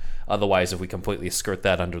time. Otherwise, if we completely skirt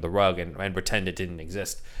that under the rug and pretend it didn't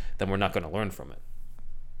exist, then we're not going to learn from it.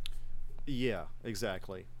 Yeah,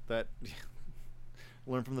 exactly.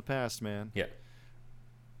 Learn from the past, man. Yeah.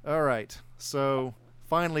 All right. So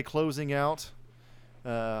finally closing out.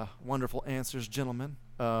 Wonderful answers, gentlemen.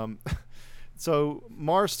 So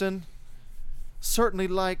Marston certainly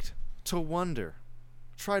liked to wonder.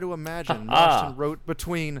 Try to imagine Marston wrote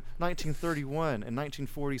between 1931 and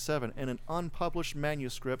 1947 in an unpublished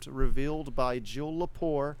manuscript revealed by Jill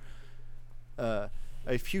Lepore. A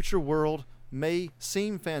future world may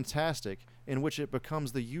seem fantastic in which it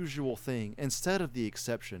becomes the usual thing instead of the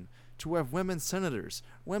exception, to have women senators,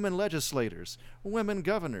 women legislators, women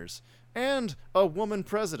governors, and a woman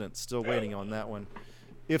president. Still waiting on that one.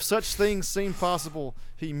 If such things seem possible,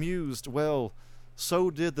 he mused, well, so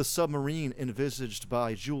did the submarine envisaged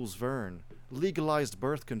by Jules Verne, legalized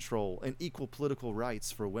birth control and equal political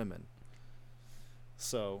rights for women.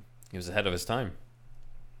 So he was ahead of his time.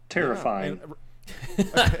 Terrifying.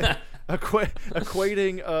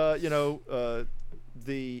 Equating,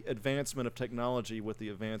 the advancement of technology with the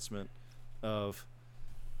advancement of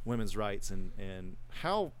women's rights and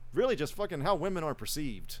how really just fucking how women are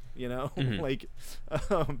perceived, you know? Like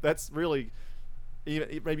that's really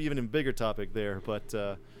maybe even a bigger topic there, but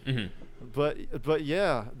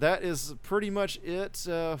yeah, that is pretty much it.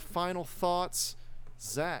 Final thoughts,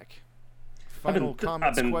 Zach? Final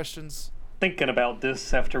comments, questions? thinking about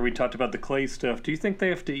this after we talked about the clay stuff. Do you think they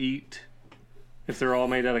have to eat if they're all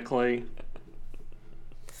made out of clay?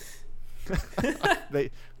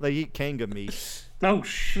 They eat kanga meat. Oh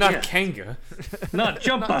shit! Not Kanga. Not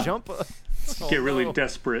Jumpa. Not Jumpa. Oh, Get really no.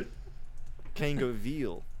 desperate. Kanga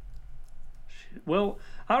veal. Well,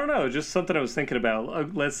 I don't know. Just something I was thinking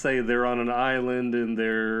about. Let's say they're on an island and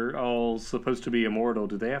they're all supposed to be immortal.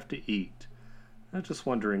 Do they have to eat? I'm just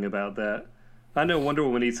wondering about that. I know Wonder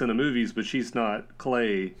Woman eats in the movies, but she's not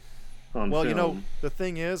clay on Well, film. you know, the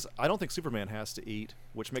thing is, I don't think Superman has to eat,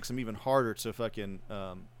 which makes him even harder to fucking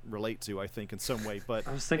relate to, I think, in some way. But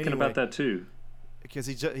I was thinking anyway, about that too. because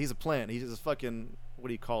he's a plant. He's a fucking, what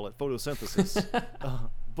do you call it? Photosynthesis.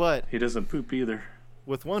 But He doesn't poop either.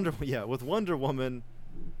 with Wonder Woman,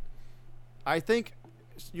 I think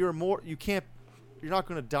you're not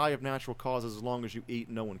going to die of natural causes as long as you eat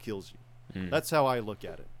and no one kills you. That's how I look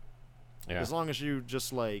at it. Yeah. As long as you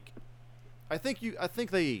just like, I think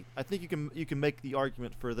they eat. I think you can make the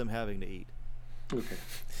argument for them having to eat. Okay.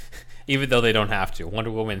 Even though they don't have to.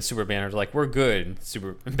 Wonder Woman and Superman are like, we're good.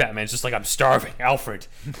 And Batman's just like, I'm starving. Alfred,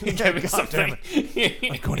 give me something.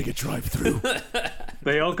 I'm going to get drive-through.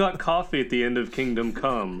 They all got coffee at the end of Kingdom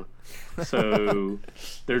Come, so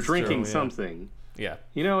they're drinking true, yeah. something. Yeah.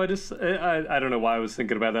 You know, I don't know why I was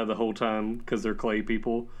thinking about that the whole time, because they're clay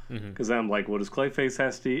people. Because I'm like, what does Clayface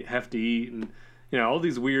have to eat? And, you know, all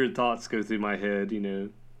these weird thoughts go through my head, you know,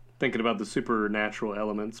 thinking about the supernatural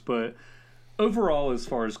elements. But overall, as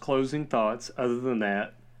far as closing thoughts, other than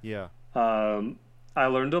that, Yeah. I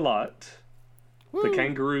learned a lot. Woo. The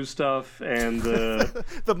kangaroo stuff and the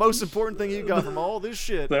The most important thing you got from all this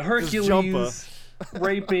shit the is Hercules Jumpa.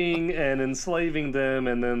 raping and enslaving them,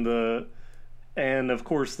 and then and of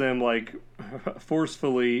course them like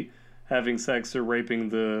forcefully having sex or raping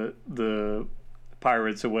the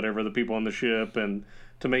pirates or whatever, the people on the ship, and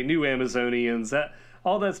to make new Amazonians. That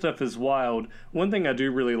all that stuff is wild. One thing I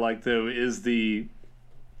do really like though is the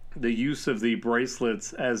use of the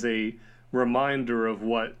bracelets as a reminder of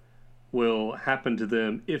what will happen to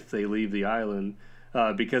them if they leave the island.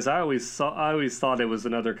 Because I always thought it was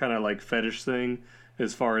another kind of like fetish thing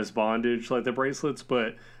as far as bondage, like the bracelets.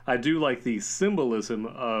 But I do like the symbolism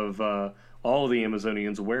of all the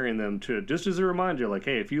Amazonians wearing them to just as a reminder, like,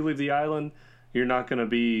 hey, if you leave the island, you're not going to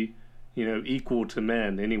be, you know, equal to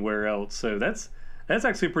men anywhere else. So that's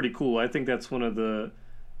actually pretty cool. I think that's one of the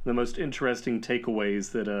most interesting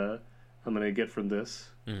takeaways that I'm going to get from this.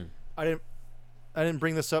 I didn't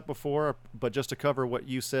bring this up before, but just to cover what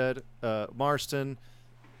you said, Marston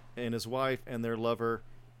and his wife and their lover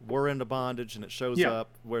were into bondage, and it shows up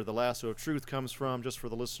where the lasso of truth comes from, just for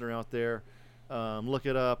the listener out there. Look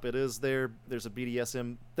it up. It is there. There's a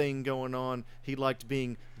BDSM thing going on. He liked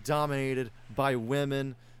being dominated by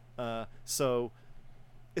women. So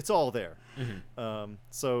it's all there.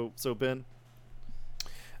 So Ben?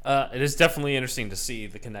 It is definitely interesting to see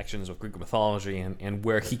the connections with Greek mythology and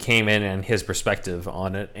where he came in and his perspective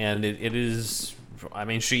on it. And it is, I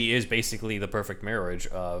mean, she is basically the perfect marriage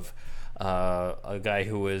of a guy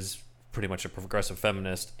who is pretty much a progressive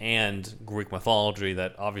feminist and Greek mythology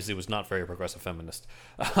that obviously was not very progressive feminist,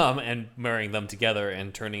 and marrying them together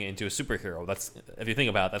and turning it into a superhero. That's, if you think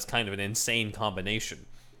about it, that's kind of an insane combination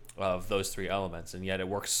of those three elements, and yet it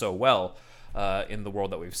works so well in the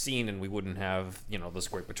world that we've seen, and we wouldn't have, you know, this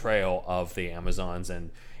great portrayal of the Amazons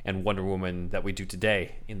and Wonder Woman that we do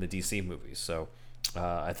today in the DC movies. So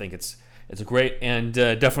I think it's a great and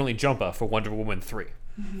definitely Jumpa for Wonder Woman 3.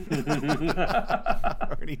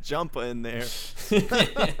 Already Jumpa in there.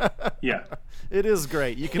 Yeah. It is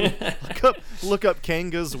great. You can look up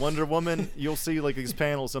Kanga's Wonder Woman. You'll see like these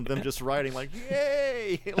panels of them just riding like,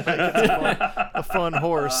 yay! Like it's a fun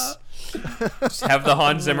horse. Just have the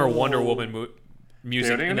Hans Zimmer Wonder Woman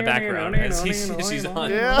music in the background as she's on.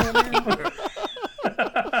 Yeah.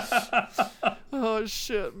 Oh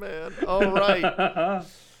shit, man. All right.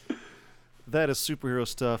 That is superhero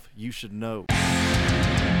stuff you should know.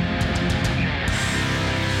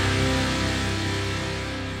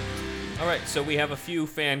 All right, so we have a few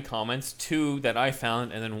fan comments, 2 that I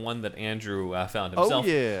found, and then 1 that Andrew found himself. Oh,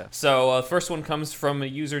 yeah. So the first one comes from a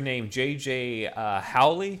user named JJ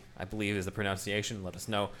Howley, I believe is the pronunciation. Let us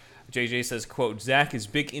know. JJ says, quote, Zach is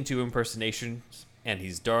big into impersonations, and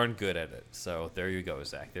he's darn good at it. So there you go,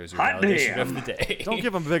 Zach. There's your Hot validation damn. of the day. Don't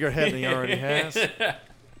give him a bigger head than he already has.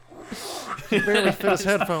 He barely fit his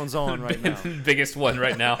headphones on right now. Biggest one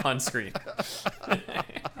right now on screen.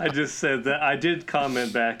 I just said that I did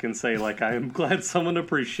comment back and say, like, I am glad someone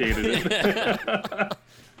appreciated it.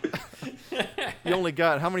 You only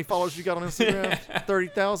got, how many followers you got on Instagram?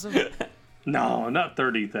 30,000? No, not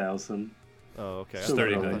 30,000. Oh, okay. So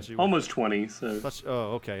 30 I million. thought you were- Almost 20, so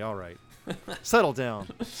Oh, okay. All right. Settle down.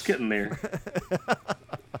 it's getting there.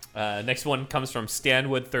 Next one comes from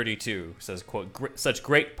Stanwood32. Says, quote, such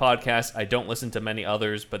great podcasts. I don't listen to many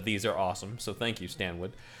others, but these are awesome. So thank you,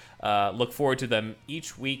 Stanwood. Look forward to them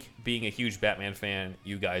each week. Being a huge Batman fan,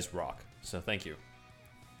 you guys rock. So thank you.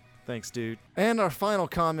 Thanks, dude. And our final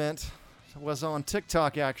comment was on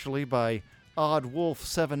TikTok, actually, by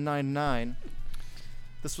OddWolf799.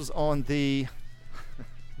 This was on the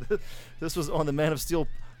Man of Steel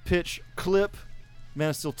pitch clip, Man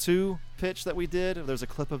of Steel 2 pitch that we did. There's a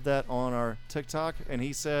clip of that on our TikTok, and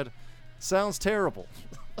he said, "Sounds terrible."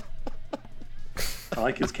 I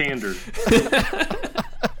like his candor.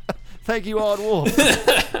 Thank you, Odd Wolf.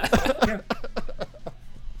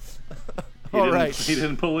 All right. He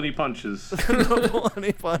didn't pull any punches. No pull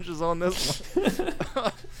any punches on this one.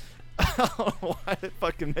 I don't know why it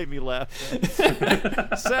fucking made me laugh.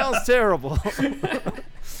 Sounds terrible.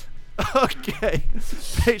 Okay.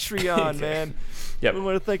 Patreon, man. Yep. We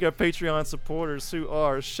want to thank our Patreon supporters who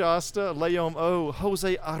are Shasta, Leom O,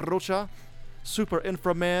 Jose Arrocha, Super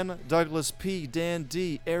Inframan, Douglas P, Dan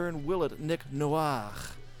D, Aaron Willett, Nick Noir,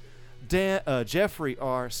 Jeffrey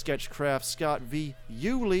R, Sketchcraft, Scott V,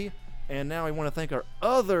 Yuli, and now I want to thank our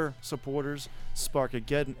other supporters,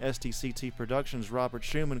 Sparkageddon, STCT Productions, Robert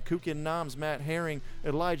Schumann, Kukin Noms, Matt Herring,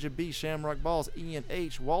 Elijah B, Shamrock Balls, Ian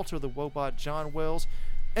H, Walter the Wobot, John Wells,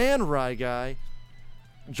 and Rye Guy.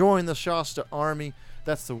 Join the Shasta Army.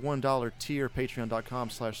 That's the $1 tier,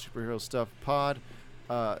 patreon.com/superherostuffpod.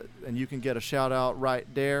 And you can get a shout out right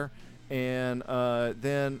there. And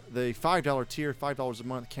then the $5 tier, $5 a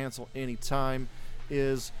month, cancel anytime,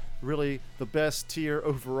 is really the best tier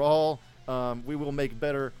overall. We will make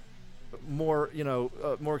better, more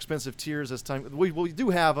expensive tiers as time. We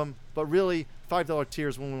do have them, but really $5 tier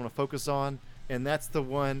is one we want to focus on, and that's the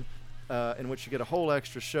one in which you get a whole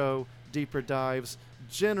extra show, deeper dives,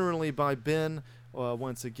 generally by Ben,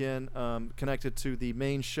 once again connected to the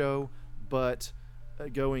main show, but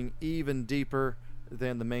going even deeper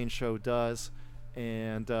than the main show does.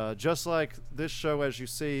 And just like this show, as you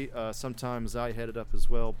see, sometimes I head it up as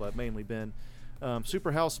well, but mainly Ben.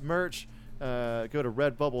 Superhouse merch, go to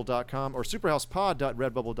redbubble.com or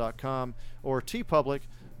superhousepod.redbubble.com or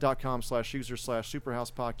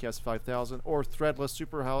tpublic.com/user/superhousepodcast5000 or threadless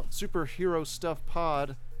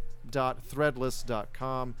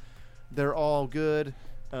superherostuffpod.threadless.com. They're all good.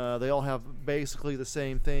 They all have basically the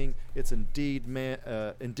same thing. It's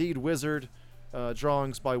Indeed Wizard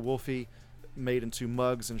drawings by Wolfie, made into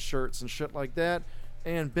mugs and shirts and shit like that,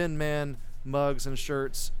 and Ben Man mugs and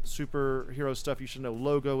shirts, superhero stuff you should know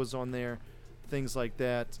logo is on there, things like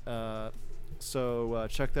that. So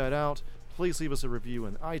check that out. Please leave us a review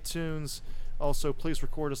in iTunes. Also, please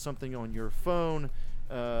record us something on your phone,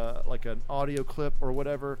 like an audio clip or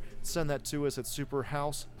whatever. Send that to us at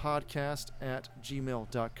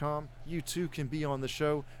superhousepodcast@gmail.com. You too can be on the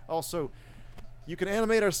show. Also, you can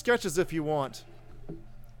animate our sketches if you want.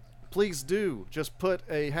 Please do. Just put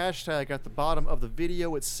a hashtag at the bottom of the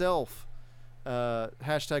video itself.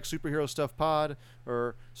 Hashtag Superhero Stuff Pod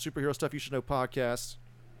or Superhero Stuff You Should Know Podcast.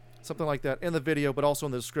 Something like that in the video, but also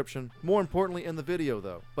in the description. More importantly, in the video,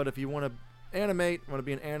 though. But if you want to animate, want to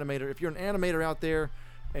be an animator, if you're an animator out there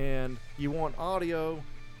and you want audio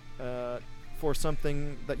for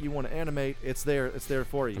something that you want to animate, it's there. It's there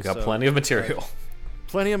for you. We've got plenty of material.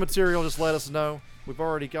 Plenty of material. Just let us know. We've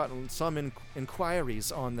already gotten some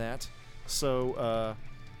inquiries on that. So,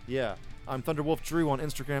 yeah. I'm Thunderwolf Drew on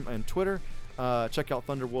Instagram and Twitter. Check out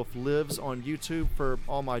Thunderwolf Lives on YouTube for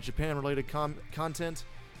all my Japan-related content.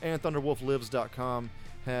 And ThunderwolfLives.com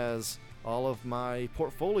has all of my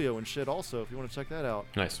portfolio and shit also, if you want to check that out.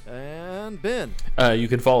 Nice. And Ben. You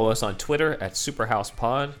can follow us on Twitter at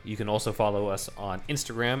SuperhousePod. You can also follow us on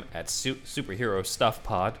Instagram at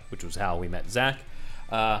SuperheroStuffPod, which was how we met Zach.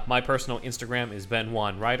 My personal Instagram is Ben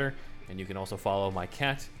Juan Ryder, and you can also follow my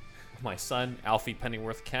cat, my son, Alfie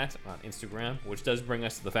Pennyworth Cat, on Instagram, which does bring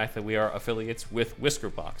us to the fact that we are affiliates with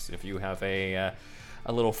Whiskerbox. If you have a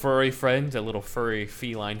little furry friend, a little furry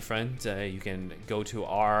feline friend, you can go to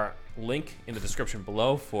our link in the description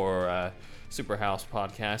below for Superhouse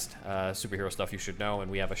Podcast, Superhero Stuff You Should Know,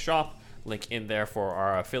 and we have a shop link in there for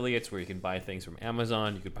our affiliates where you can buy things from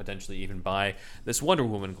Amazon. You could potentially even buy this Wonder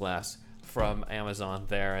Woman glass from Amazon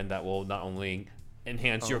there, and that will not only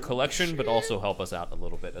enhance your collection, but also help us out a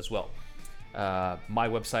little bit as well. My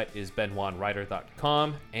website is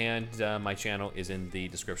benjuanwriter.com, and my channel is in the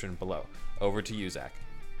description below. Over to you, Zach.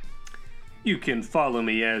 You can follow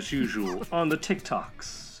me as usual on the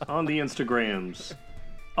TikToks, on the Instagrams,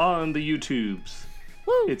 on the YouTubes.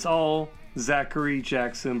 Woo. It's all Zachary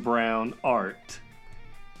Jackson Brown Art.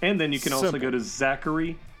 And then you can also Simple. go to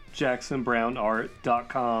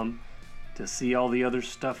ZacharyJacksonBrownArt.com to see all the other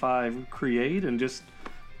stuff I create and just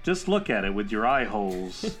look at it with your eye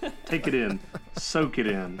holes. Take it in. Soak it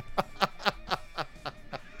in.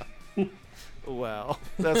 Wow,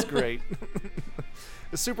 that's great.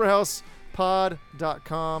 It's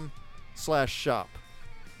superhousepod.com/shop,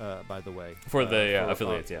 by the way. For the for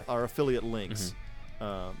affiliates, yeah. Our affiliate links.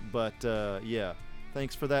 Yeah,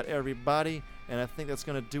 thanks for that, everybody. And I think that's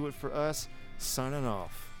going to do it for us. Signing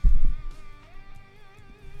off.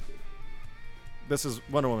 This is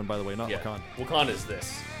Wonder Woman, by the way, not Wakanda. Wakanda's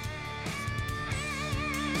this.